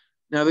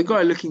 Now the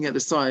guy looking at the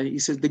side, he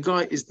says, the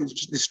guy is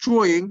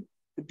destroying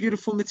the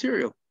beautiful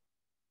material.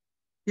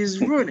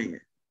 He's ruining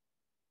it.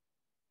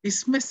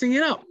 He's messing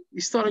it up.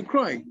 He started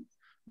crying.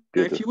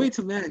 Now, if you wait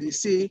till the end, you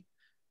see,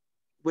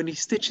 when he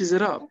stitches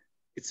it up,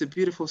 it's a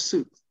beautiful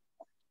suit.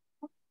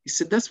 He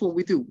said, that's what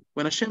we do.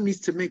 When Hashem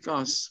needs to make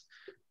us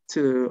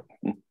to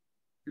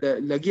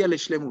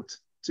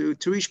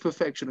reach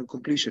perfection and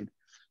completion.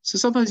 So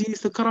sometimes he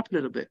needs to cut up a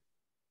little bit.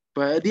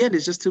 But at the end,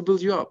 it's just to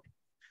build you up.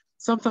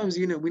 Sometimes,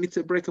 we need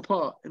to break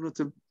apart in order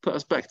to put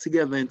us back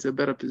together into a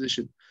better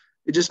position.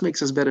 It just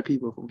makes us better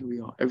people from who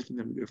we are, everything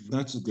that we do.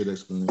 That's a good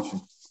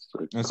explanation.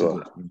 That's a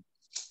good explanation.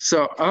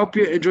 So I hope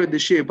you enjoyed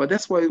this year, but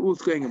that's what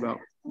it's going about.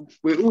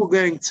 We're all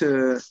going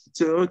to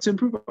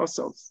improve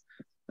ourselves.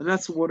 And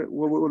that's what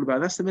we're all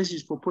about. That's the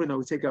message for Purim that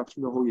we take out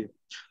through the whole year.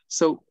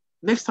 So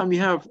next time you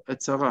have a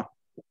tzara,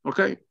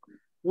 okay,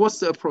 what's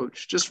the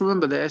approach? Just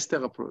remember the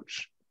Esther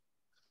approach.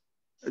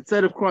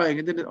 Instead of crying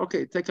and then,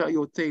 okay, take out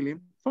your teilim,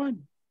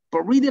 fine.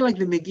 But read it like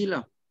the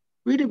Megillah.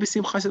 Read it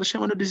b'simcha.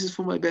 Hashem, I know this is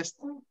for my best.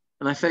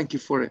 And I thank you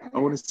for it. I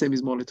want to say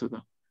Mizmor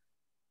Todah.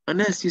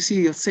 Unless you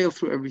see, you'll sail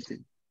through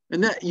everything.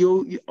 And that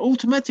you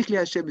automatically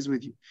Hashem is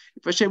with you.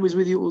 If Hashem is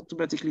with you,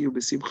 automatically you'll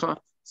be simcha,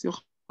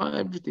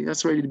 everything.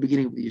 That's already the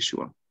beginning of the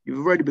Yeshua.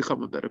 You've already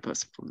become a better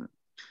person from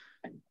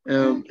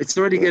that. It's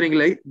already getting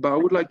late, but I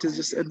would like to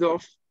just end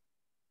off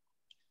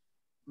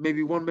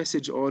maybe one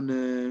message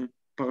on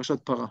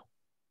Parashat Para.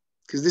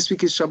 Because this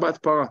week is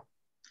Shabbat Para.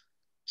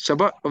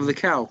 Shabbat of the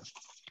cow.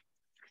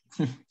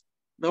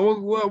 Now,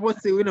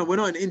 what's we're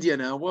not in India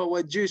now.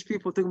 What Jewish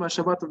people talking about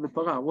Shabbat of the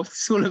Para? What's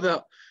this all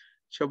about?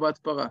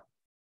 Shabbat Para.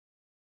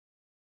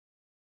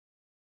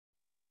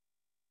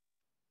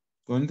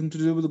 Got anything to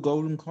do with the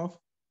golden calf?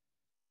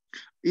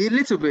 A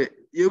little bit.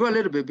 You got a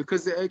little bit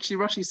because actually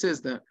Rashi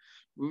says that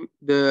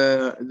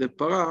the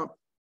Para,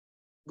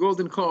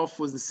 golden calf,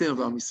 was the sin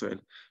of Am Yisrael.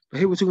 But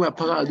here we're talking about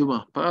Para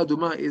Aduma. Para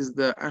Aduma is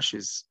the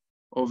ashes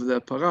of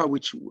the Para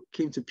which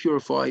came to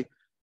purify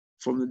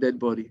from the dead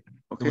body.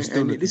 Okay,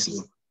 and this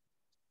is.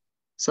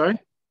 Sorry?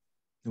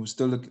 It was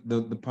still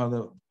the part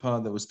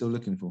that was still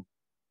looking for,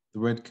 the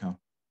red cow.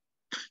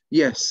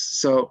 Yes.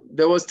 So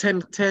there was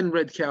 10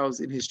 red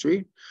cows in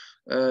history.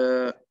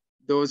 There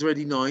was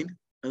already 9,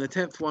 and the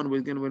 10th one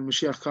when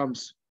Mashiach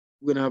comes,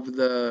 we're gonna have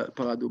the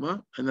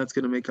Paraduma, and that's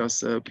gonna make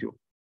us pure.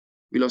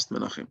 We lost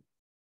Menachem.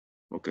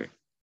 Okay.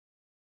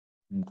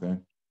 Okay.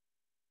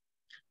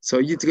 So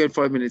you need to go in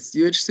 5 minutes.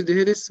 You interested to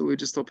hear this, or we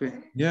just stop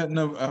here? Yeah.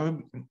 No.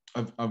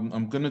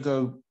 I'm gonna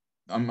go.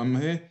 I'm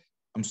here.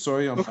 I'm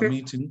sorry, I'm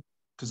eating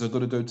because I've got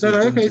to go to. No,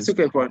 okay, it's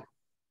okay, fine.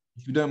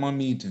 If you don't mind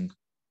me eating,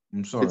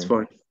 I'm sorry. It's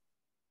fine.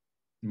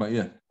 But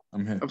yeah,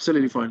 I'm here.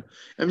 Absolutely fine.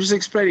 I'm just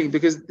explaining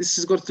because this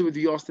has got to do with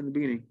what you asked in the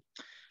beginning.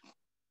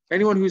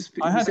 Anyone who's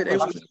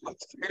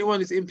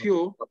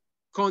impure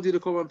can't do the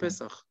Korban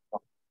Pesach.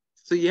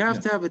 So you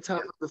have to have a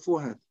tahara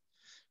beforehand.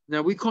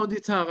 Now we can't do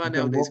tahara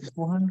nowadays.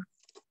 Beforehand?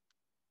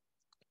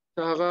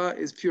 Tahara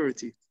is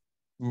purity.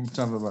 We'll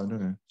talk about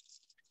it.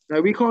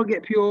 Now we can't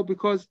get pure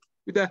because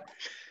we don't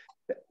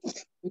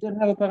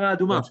have a para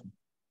aduma.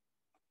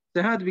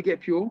 So how do we get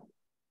pure?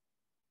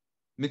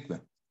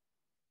 Mikveh.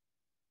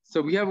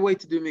 So we have a way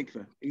to do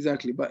mikveh,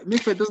 exactly. But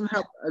mikveh doesn't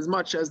help as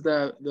much as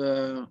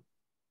the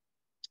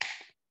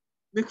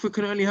mikveh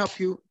can only help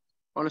you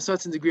on a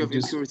certain degree of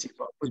impurity.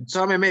 But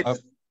time I met,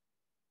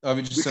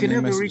 Avi just we sent can me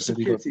a never message. reach Said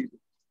impurity.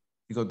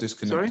 he got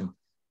disconnected. Sorry?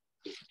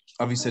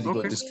 Avi said he got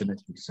Okay.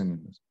 disconnected.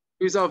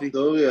 Who's Avi?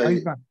 Sorry,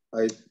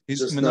 I He's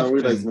just Menachem. now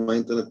realized my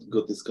internet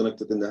got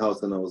disconnected in the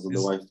house and I was on the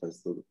Wi-Fi,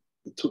 so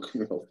it took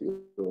me off.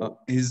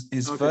 His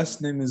Okay.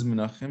 first name is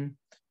Menachem.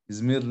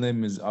 His middle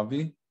name is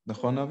Avi.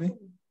 Nachon Avi?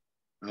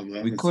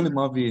 We call him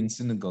Avi in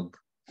synagogue.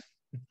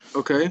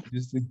 Okay.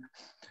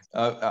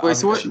 Wait,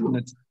 so what?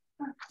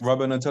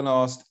 Rabbi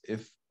Netanel asked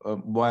if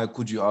why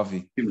could you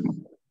Avi?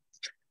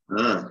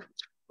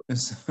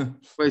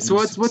 Wait, so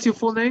what's your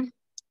full name?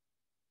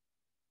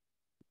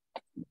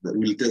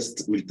 We'll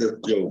test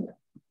Joe.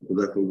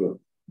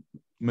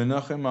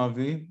 מנחם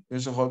אבי,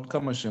 יש לך עוד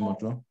כמה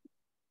שמות, לא?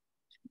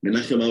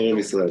 מנחם אברהם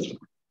ישראל.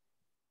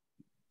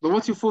 But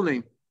what's your full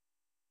name?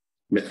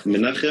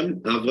 מנחם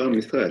אברהם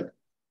ישראל.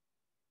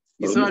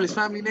 Israel is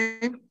family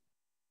name?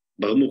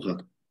 בר מוחה.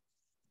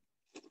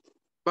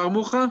 בר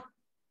מוחה?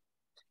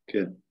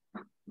 כן.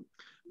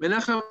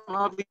 Menachem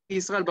Avi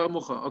Israel Bar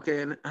Mocha.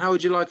 Okay, and how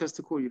would you like us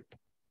to call you?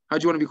 How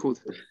do you want to be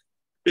called?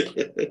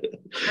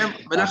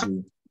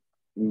 Menachem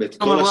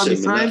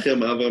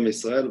מנחם אברהם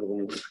ישראל בר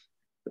מוחה.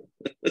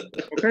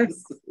 Okay.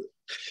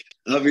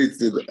 אבי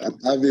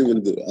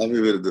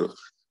will do.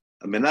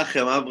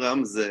 מנחם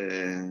אברהם זה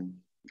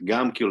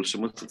גם כאילו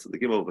שמות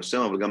צדיקים ברוך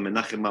השם, אבל גם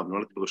מנחם אב,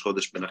 נולדתי בראש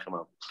חודש מנחם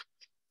אב.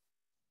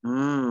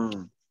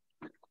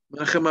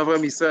 מנחם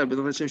אברהם ישראל,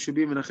 בדומה שם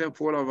שובי מנחם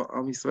for all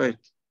of Israel.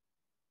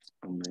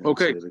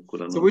 Okay,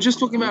 so we're just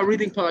talking about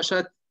reading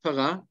Parashat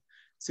Para.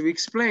 So we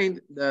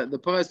explained that the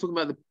Para is talking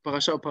about the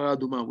Parashat of Para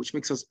Aduma, which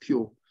makes us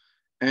pure.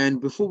 And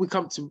before we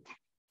come to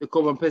the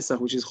Korban Pesach,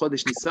 which is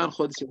Chodesh Nisan,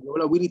 Chodesh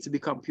Elul, we need to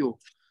become pure.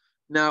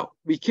 Now,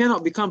 we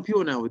cannot become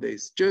pure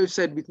nowadays. Joe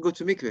said we can go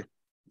to mikveh.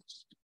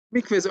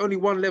 Mikveh is only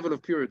one level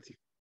of purity.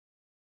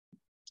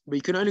 But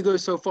you can only go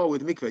so far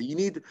with mikveh. You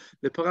need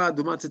the Para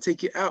Aduma to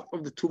take you out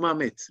of the Tumah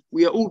Met.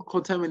 We are all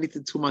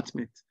contaminated Tumat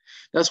Met.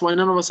 That's why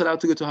none of us are allowed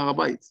to go to Har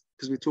Bayit,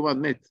 because we're Tumat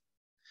Met.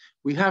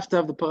 We have to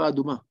have the Para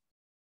Aduma.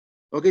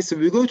 Okay, so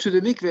we go to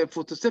the mikveh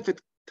for Tosefet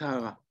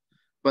Tahara.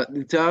 But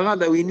the Tahara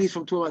that we need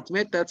from Tumat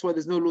Met, that's why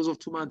there's no laws of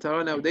Tumah and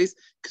Tahara nowadays,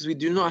 because we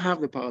do not have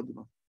the Para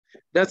Aduma.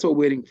 That's what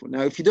we're waiting for.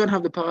 Now, if you don't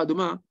have the Para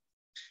Aduma,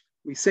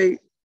 we say,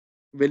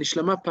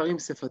 V'nishlama parim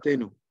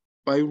sefatenu.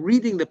 By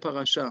reading the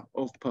parasha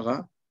of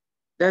Para,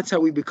 that's how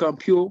we become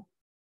pure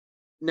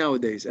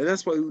nowadays. And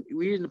that's why we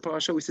read in the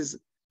parasha, we says,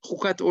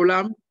 Chukat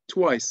Olam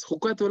twice.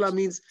 Chukat Olam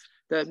means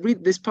that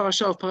read this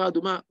parasha of Para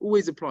Aduma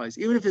always applies.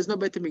 Even if there's no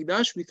Beit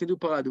HaMikdash, we can do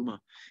Para Aduma.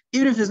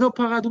 Even if there's no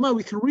Para Aduma,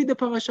 we can read the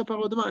parasha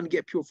Para Aduma and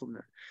get pure from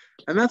that.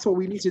 And that's what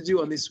we need to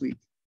do on this week.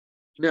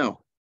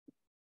 Now,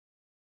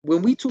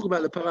 when we talk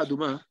about the Para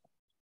Aduma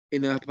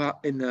in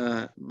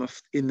the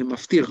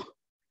Maftir,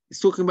 it's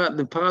talking about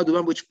the Para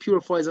Aduma which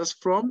purifies us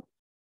from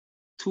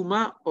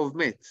Tuma of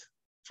Met,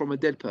 from a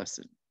dead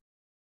person.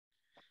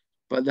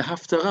 But the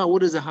Haftarah,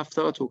 what does the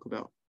Haftarah talk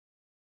about?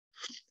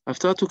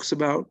 Haftarah talks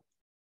about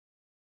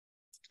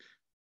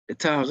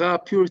Tahara,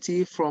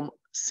 purity from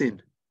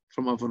sin,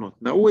 from Avonot.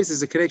 Now, always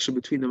there's a connection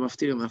between the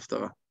Maftir and the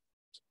Haftarah.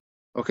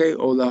 Okay,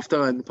 or the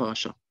Haftarah and the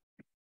Parasha.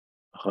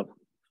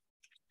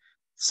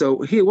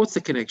 So here, what's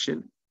the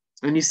connection?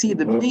 And you see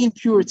the main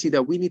purity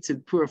that we need to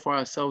purify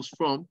ourselves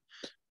from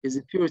is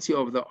the purity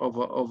of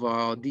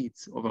our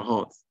deeds, of our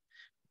hearts.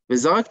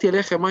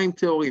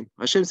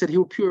 Hashem said He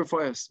will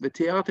purify us. That's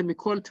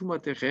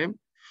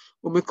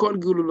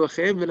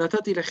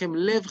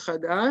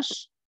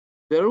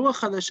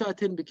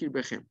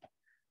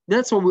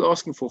what we're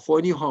asking for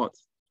a new heart.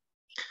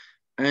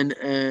 And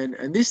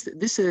this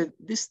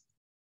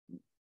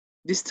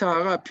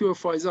Tahara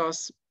purifies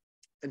us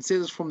and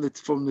saves us from the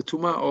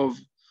Tumah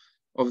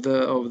of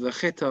the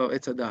Cheta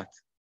Etadat.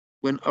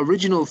 When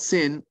original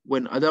sin,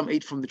 when Adam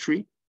ate from the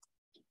tree,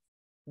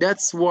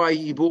 that's why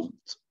he brought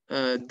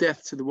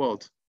death to the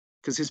world,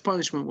 because his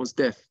punishment was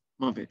death,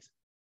 Mavet.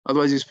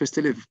 Otherwise, he was supposed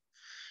to live.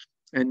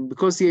 And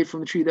because he ate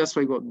from the tree, that's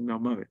why he got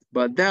Mavet.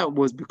 But that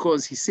was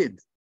because he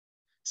sinned.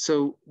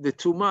 So the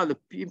Tumah,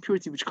 the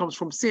impurity which comes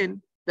from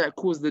sin, that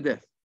caused the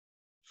death.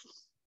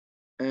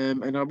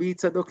 And Rabbi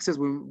Tzadok says,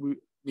 when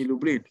we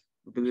Lublin,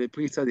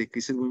 he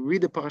said, when we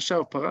read the parasha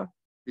of Para,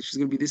 which is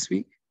going to be this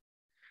week,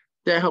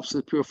 that helps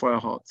us purify our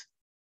heart.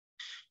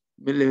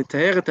 That's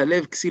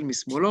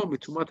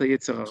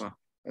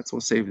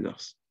what saved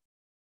us.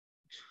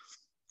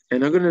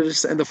 And I'm going to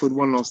just end off with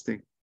one last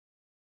thing.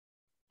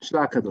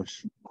 Shlach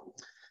Kadosh.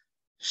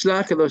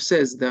 Shlach Kadosh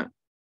says that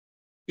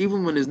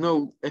even when there's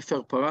no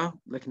Efer Para,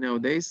 like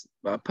nowadays,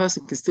 but a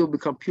person can still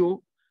become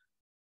pure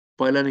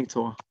by learning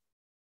Torah.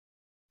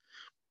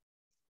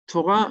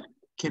 Torah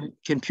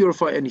can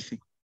purify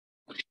anything.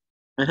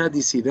 And how do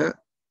you see that?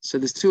 So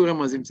there's two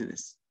remezim to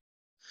this.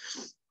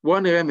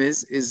 One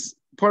remez is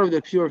part of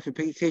the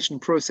purification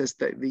process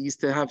that they used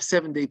to have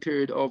 7-day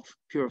period of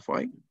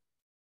purifying.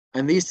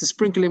 And they used to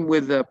sprinkle him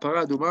with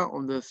parah aduma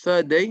on the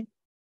 3rd day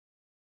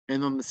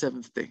and on the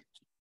 7th day.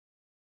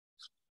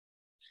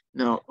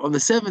 Now, on the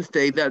 7th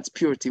day, that's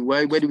purity.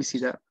 Where do we see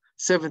that?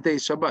 7th day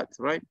is Shabbat,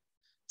 right?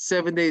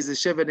 7 days is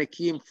Sheva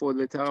Nekim for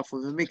the Ta'af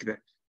of the mikveh.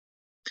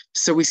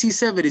 So we see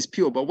 7 is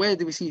pure, but where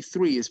do we see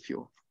 3 is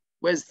pure?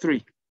 Where's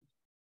 3?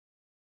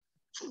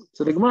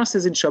 So the Gemara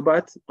says in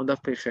Shabbat, on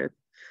Daf Pechet,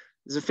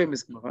 there's a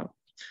famous Gemara,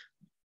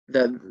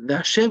 that the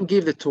Hashem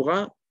gave the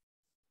Torah,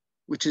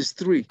 which is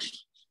 3, to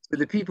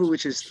the people,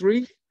 which is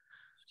 3,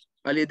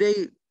 al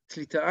yedei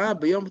tlita'a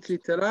b'yom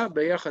tlita'a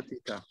b'yachad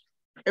tlita'a.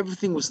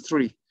 Everything was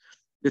 3.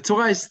 The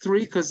Torah is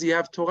 3 because you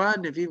have Torah,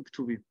 Nevi'im,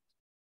 Ketuvim.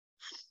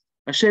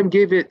 Hashem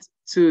gave it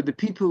to the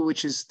people,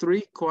 which is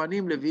 3,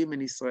 Kohanim, Levim,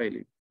 and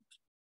Israelim.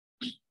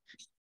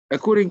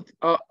 According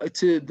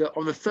to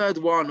on the 3rd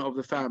one of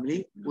the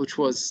family, which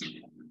was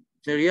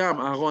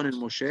Miriam, Aaron, and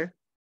Moshe,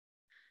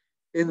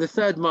 in the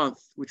 3rd month,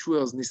 which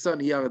was Nisan,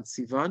 Iyar, and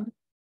Sivan,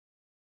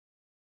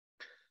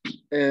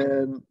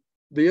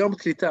 B'yom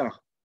Klita,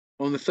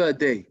 on the 3rd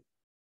day.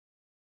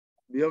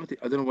 I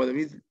don't know what that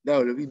means.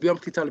 No, B'yom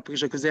Klita,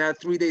 because they had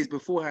 3 days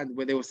beforehand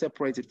where they were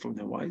separated from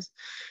their wives.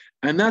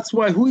 And that's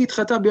why Hu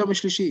Yitchata B'yom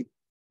Shlishi.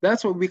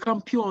 That's why we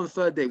become pure on the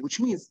 3rd day, which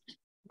means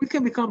we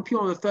can become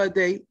pure on the 3rd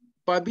day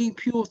by being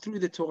pure through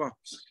the Torah.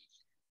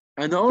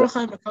 And the Or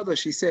HaChaim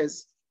HaKadosh, he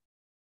says,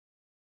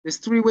 there's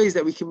 3 ways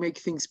that we can make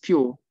things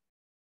pure.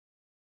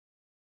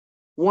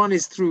 One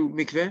is through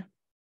mikveh,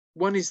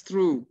 one is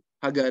through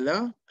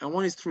Hagala, and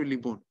one is through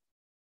Libun.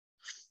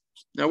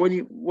 Now,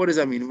 what does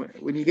that mean?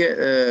 When you get,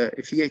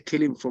 if you get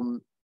kilim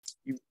from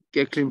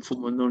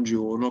a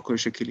non-Jew or not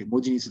kosher kilim,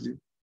 what do you need to do?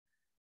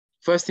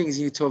 First thing is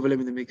you need to overlay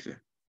in the mikveh.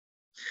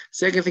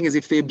 Second thing is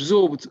if they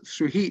absorbed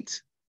through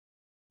heat,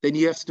 then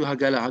you have to do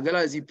Hagala.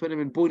 Hagala is you put them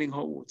in boiling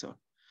hot water.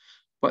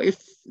 But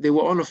if they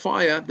were on a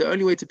fire, the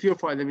only way to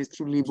purify them is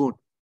through Libun,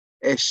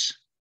 Esh.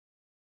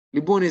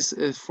 Libun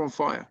is from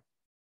fire.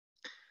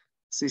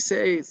 So he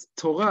says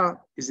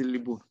Torah is a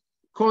Libun.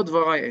 Kod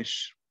Varai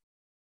Esh.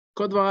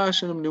 Kod Varai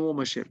Hashem Ne'um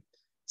Hashem.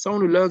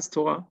 Someone who learns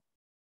Torah,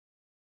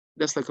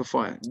 that's like a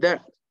fire.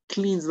 That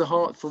cleans the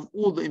heart from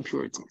all the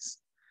impurities.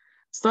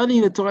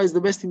 Studying the Torah is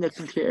the best thing that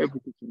can clear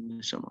everything in the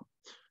Neshama.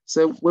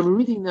 So when we're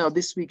reading now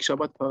this week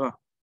Shabbat Parah,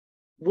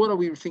 what are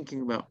we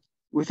thinking about?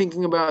 We're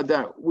thinking about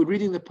that. We're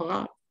reading the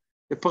Parah.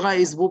 The Parah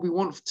is what we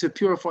want to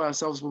purify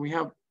ourselves when we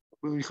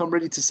become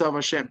ready to serve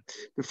Hashem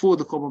before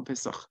the Korban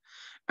Pesach.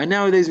 And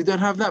nowadays we don't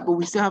have that, but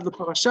we still have the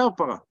Parashah of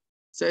Parah.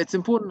 So it's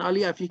important,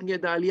 Aliyah, if you can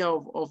get the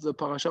Aliyah of the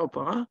Parashah of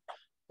Parah,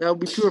 that will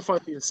be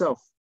purified for yourself.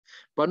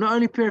 But not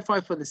only purify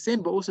for the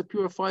sin, but also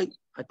purify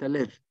at the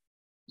lev.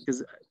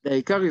 Because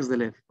the Ikar is the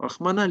lev.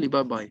 Rachmana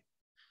libabai.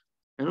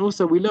 And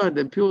also we learn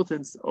the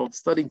importance of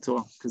studying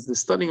Torah, because the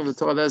studying of the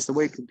Torah, that's the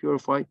way it can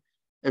purify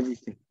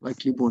everything, like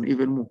Libun,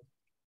 even more.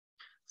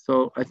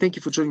 So I thank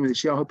you for joining me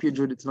this year. I hope you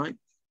enjoyed it tonight.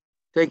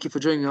 Thank you for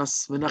joining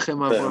us. Menachem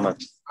Avraham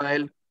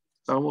Israel.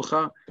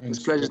 It was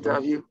a pleasure to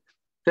have you.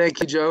 Thank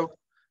you, Joe.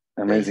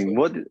 Amazing.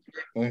 What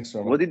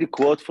did you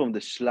quote from the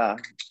Shla?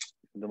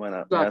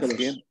 Shla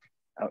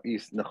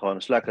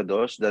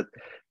Kadosh, that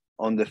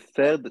on the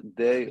 3rd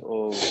day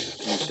of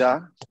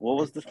Nita, what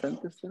was the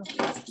sentence there?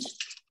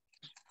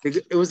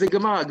 It was the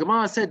Gemara.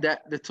 Gemara said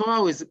that the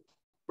Torah was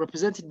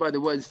represented by the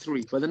word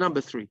 3, by the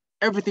number 3.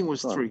 Everything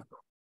was 3.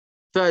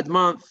 3rd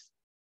month,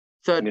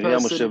 3rd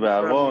Miriam, person. Moshe,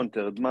 Aaron,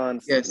 3rd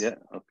month. Yes. Yeah.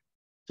 Okay.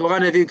 Torah,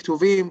 Nevi'im,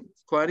 Ketuvim,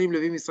 Kohanim,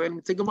 Levim, Israelim.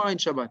 It's a Gemara in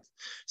Shabbat.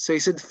 So he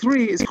said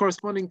 3 is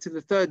corresponding to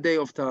the 3rd day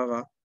of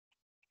Tahara,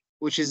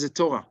 which is the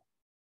Torah.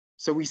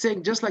 So we're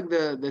saying just like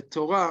the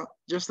Torah,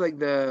 just like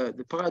the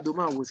Parah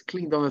Aduma was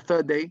cleaned on the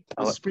 3rd day,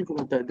 was sprinkled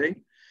on the 3rd day.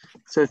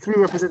 So 3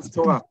 represents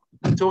Torah.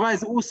 Torah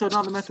is also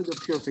another method of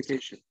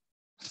purification.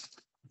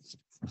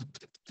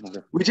 Okay.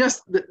 We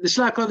just, the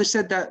Shla Kodesh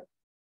said that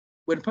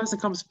when a person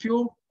comes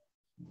pure,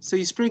 so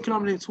you sprinkle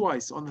on him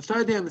twice, on the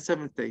 3rd day and the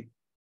 7th day.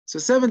 So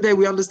 7th day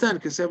we understand,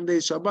 because 7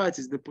 days Shabbat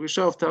is the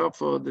Prisha of Torah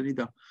for the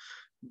Nida.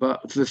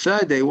 But for the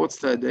 3rd day, what's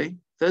 3rd day?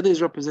 3rd day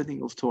is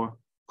representing of Torah,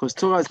 because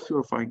Torah is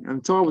purifying,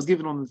 and Torah was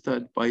given on the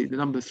 3rd by the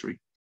number 3.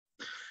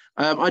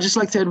 I'd just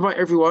like to invite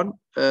everyone.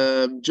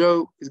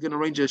 Joe is going to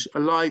arrange a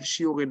live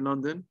shiur in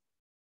London.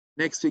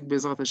 Next week,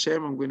 Bezrat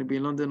Hashem, I'm going to be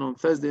in London on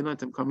Thursday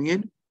night. I'm coming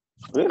in.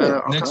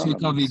 Really? Next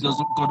week, Avi,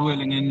 God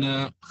willing, in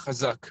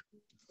Chazak.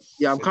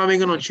 Yeah, I'm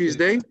coming in on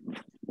Tuesday.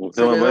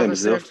 So I'm going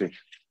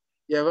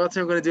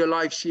to do a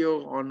live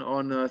shiur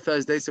on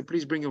Thursday. So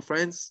please bring your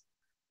friends.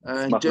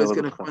 And Joe's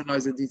going to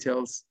finalize the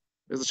details.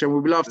 We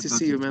would love to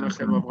see you,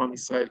 Menachem Avraham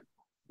Israel.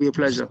 Be a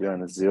pleasure.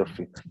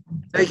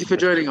 Thank you for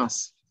joining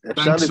us.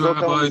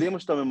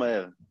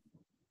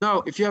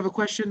 No, if you have a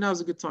question, now's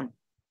a good time.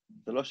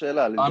 זה לא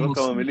שאלה, לזרוק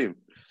כמה מילים.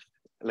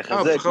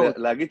 לחזק,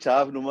 להגיד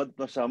שאהבנו מאוד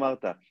מה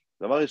שאמרת.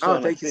 דבר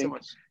ראשון, I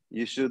think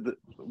you should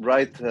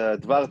write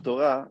דבר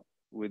תורה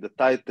with the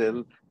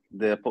title,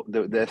 the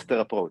Esther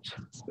approach.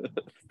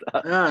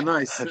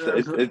 Nice.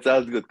 It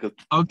sounds good.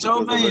 I'll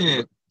tell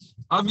me,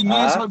 Avi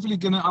is hopefully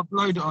going to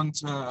upload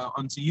it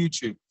onto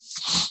YouTube.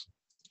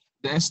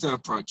 The Esther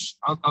approach.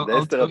 The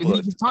Esther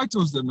approach. He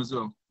titles them as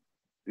well.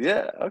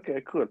 Yeah, okay,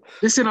 cool.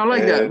 Listen, I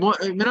like that.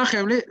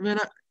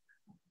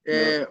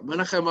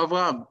 Menachem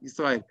Avraham,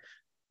 Israel.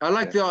 I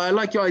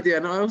like your idea,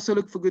 and I also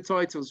look for good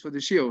titles for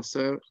the shiur.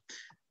 So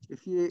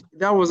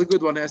that was a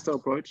good one, Esther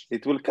approach.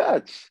 It will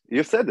catch.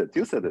 You said it.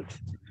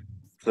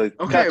 So it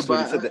okay, catch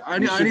but I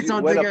need to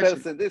when a action.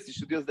 person this, you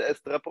should use the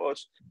Esther approach.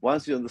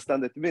 Once you understand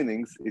the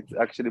meanings, it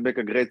actually make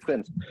a great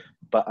sense.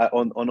 But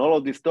on all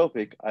of this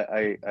topic,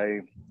 I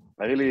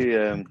really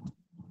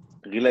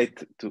relate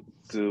to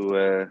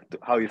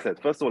how you said.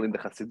 First of all, in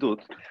the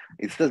Chassidut,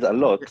 it says a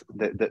lot.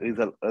 There is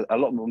a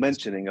lot more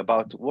mentioning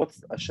about what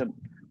Hashem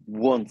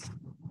wants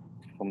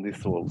from this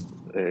world.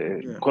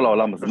 כל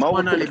העולם הזה. מה הוא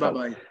רוצה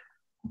בכלל?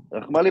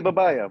 רחמנא לי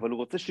בבעיה, אבל הוא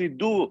רוצה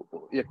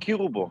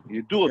יכירו בו,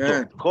 ידעו אותו,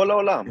 כל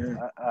העולם.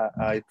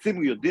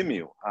 העצים יודעים מי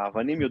הוא,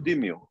 האבנים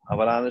יודעים מי הוא,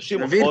 אבל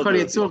האנשים עוד לא יודעים. כל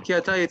יצור כי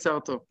אתה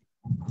יצרתו.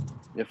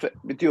 יפה,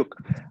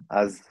 בדיוק.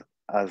 אז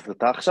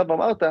אתה עכשיו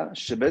אמרת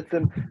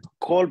שבעצם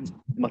כל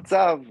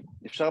מצב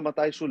אפשר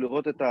מתישהו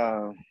לראות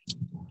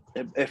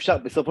אפשר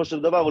בסופו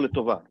של דבר הוא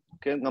לטובה,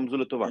 כן? גם זו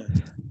לטובה.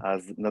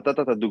 אז נתת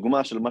את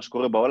הדוגמה של מה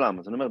שקורה בעולם.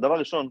 אז אני אומר, דבר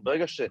ראשון,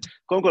 ברגע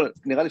קודם כל,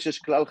 נראה לי שיש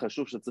כלל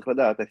חשוב שצריך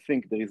לדעת, I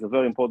think there is a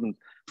very important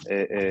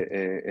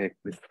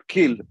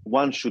skill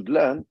one should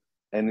learn,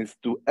 and is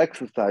to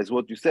exercise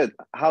what you said,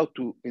 how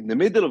to, in the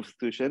middle of the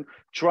situation,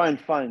 try and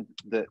find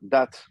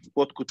that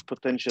what could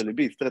potentially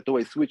be, straight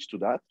away switch to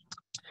that.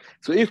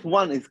 So if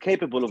one is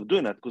capable of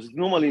doing that, because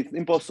normally it's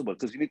impossible,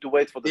 because you need to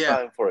wait for the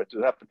time for it to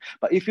happen.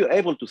 But if you're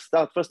able to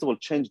start, first of all,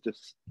 change this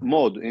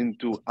mode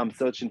into I'm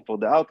searching for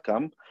the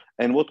outcome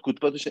and what could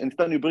potentially,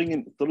 instead you bring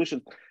in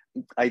solutions,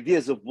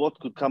 ideas of what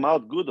could come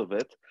out good of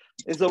it,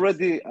 is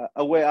already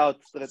a way out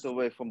straight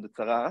away from the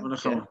tzara.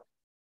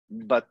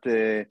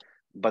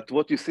 But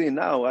what you see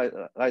now,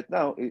 right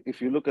now,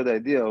 if you look at the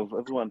idea of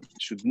everyone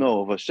should know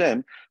of Hashem,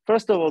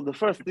 first of all, the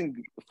first thing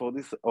for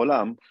this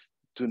olam,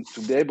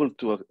 to be able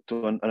to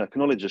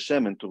acknowledge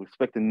Hashem and to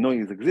respect and know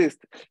He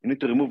exists, you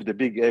need to remove the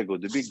big ego,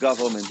 the big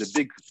government, the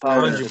big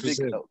power, the big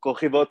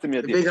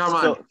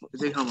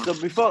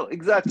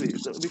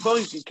So before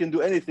you can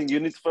do anything, you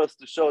need first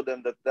to show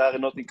them that they are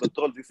not in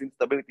control. This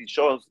instability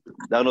shows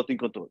they are not in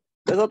control.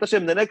 Bezrat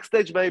Hashem, the next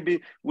stage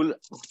maybe will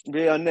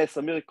be a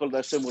miracle that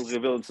Hashem will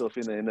reveal Himself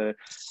in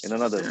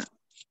another.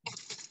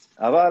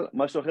 אבל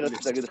משהו אחר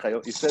רציתי להגיד לך,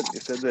 יסד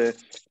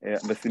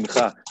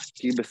בשמחה,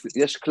 כי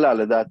יש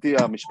כלל, לדעתי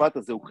המשפט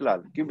הזה הוא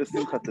כלל, כי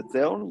בשמחה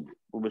תצאון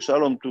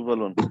ובשלום טוב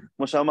אלון.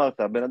 כמו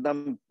שאמרת, בן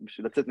אדם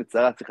בשביל לצאת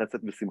מצרה צריך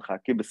לצאת בשמחה,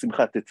 כי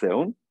בשמחה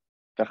תצאון,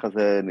 ככה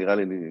זה נראה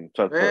לי,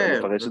 אפשר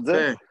לפרש את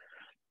זה,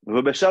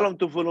 ובשלום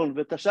טוב אלון,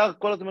 ואת השאר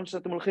כל הזמן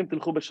שאתם הולכים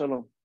תלכו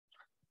בשלום.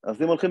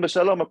 אז אם הולכים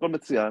בשלום הכל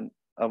מצוין,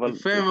 אבל...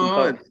 יפה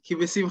מאוד, כי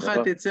בשמחה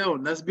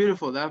תצאון, that's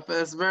beautiful,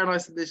 that's a very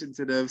nice addition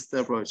to the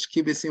approach,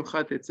 כי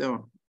בשמחה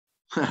תצאון.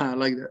 I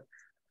like that.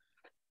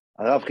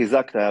 Arav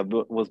Chizak,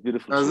 was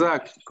beautiful.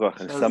 Chizak.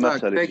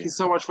 Thank you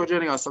so much for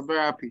joining us. I'm very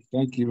happy.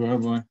 Thank you,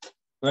 Rabbi.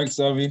 Thanks,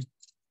 Avi.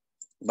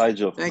 Bye,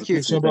 Joe. Thank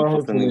you. Thanks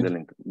for sending the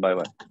link.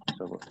 Bye-bye.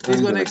 Please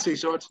go next week,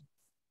 George.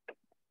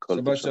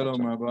 Shabbat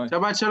shalom, Rabbi.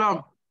 Shabbat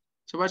shalom.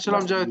 Shabbat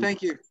shalom, Joe.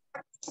 Thank you.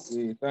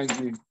 Thank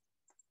you.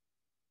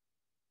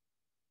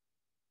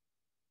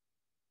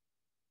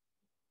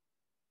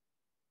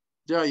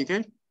 Joe, you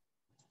okay?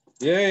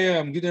 Yeah,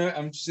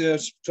 I'm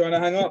just trying to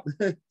hang up.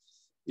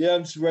 Yeah,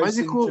 I'm just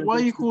racing. Why are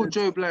you called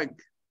Joe Blank?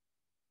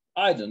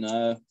 I don't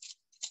know.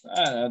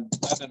 I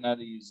don't know how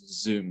to use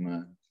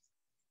Zoom.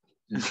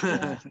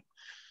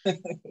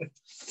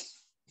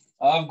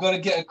 I've got to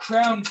get a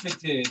crown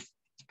fitted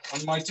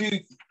on my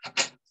tooth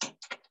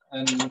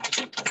and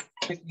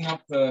picking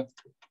up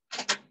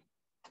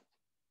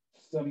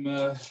some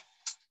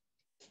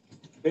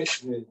bits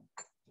here.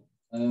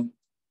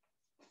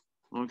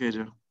 Okay,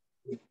 Joe.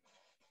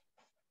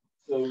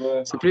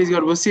 So please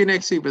God, we'll see you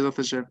next week, Bezrat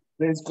Hashem.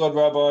 Please God,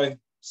 Rabbi.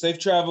 Safe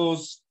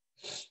travels.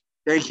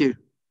 Thank you.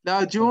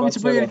 Now, do you want me to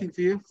bring anything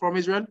for you from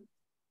Israel?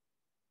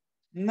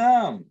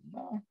 No.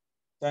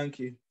 Thank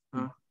you.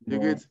 You're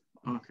good?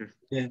 Okay.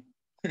 Yeah.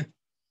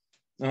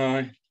 All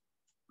right.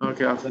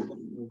 Okay, All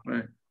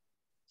right.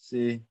 See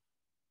you.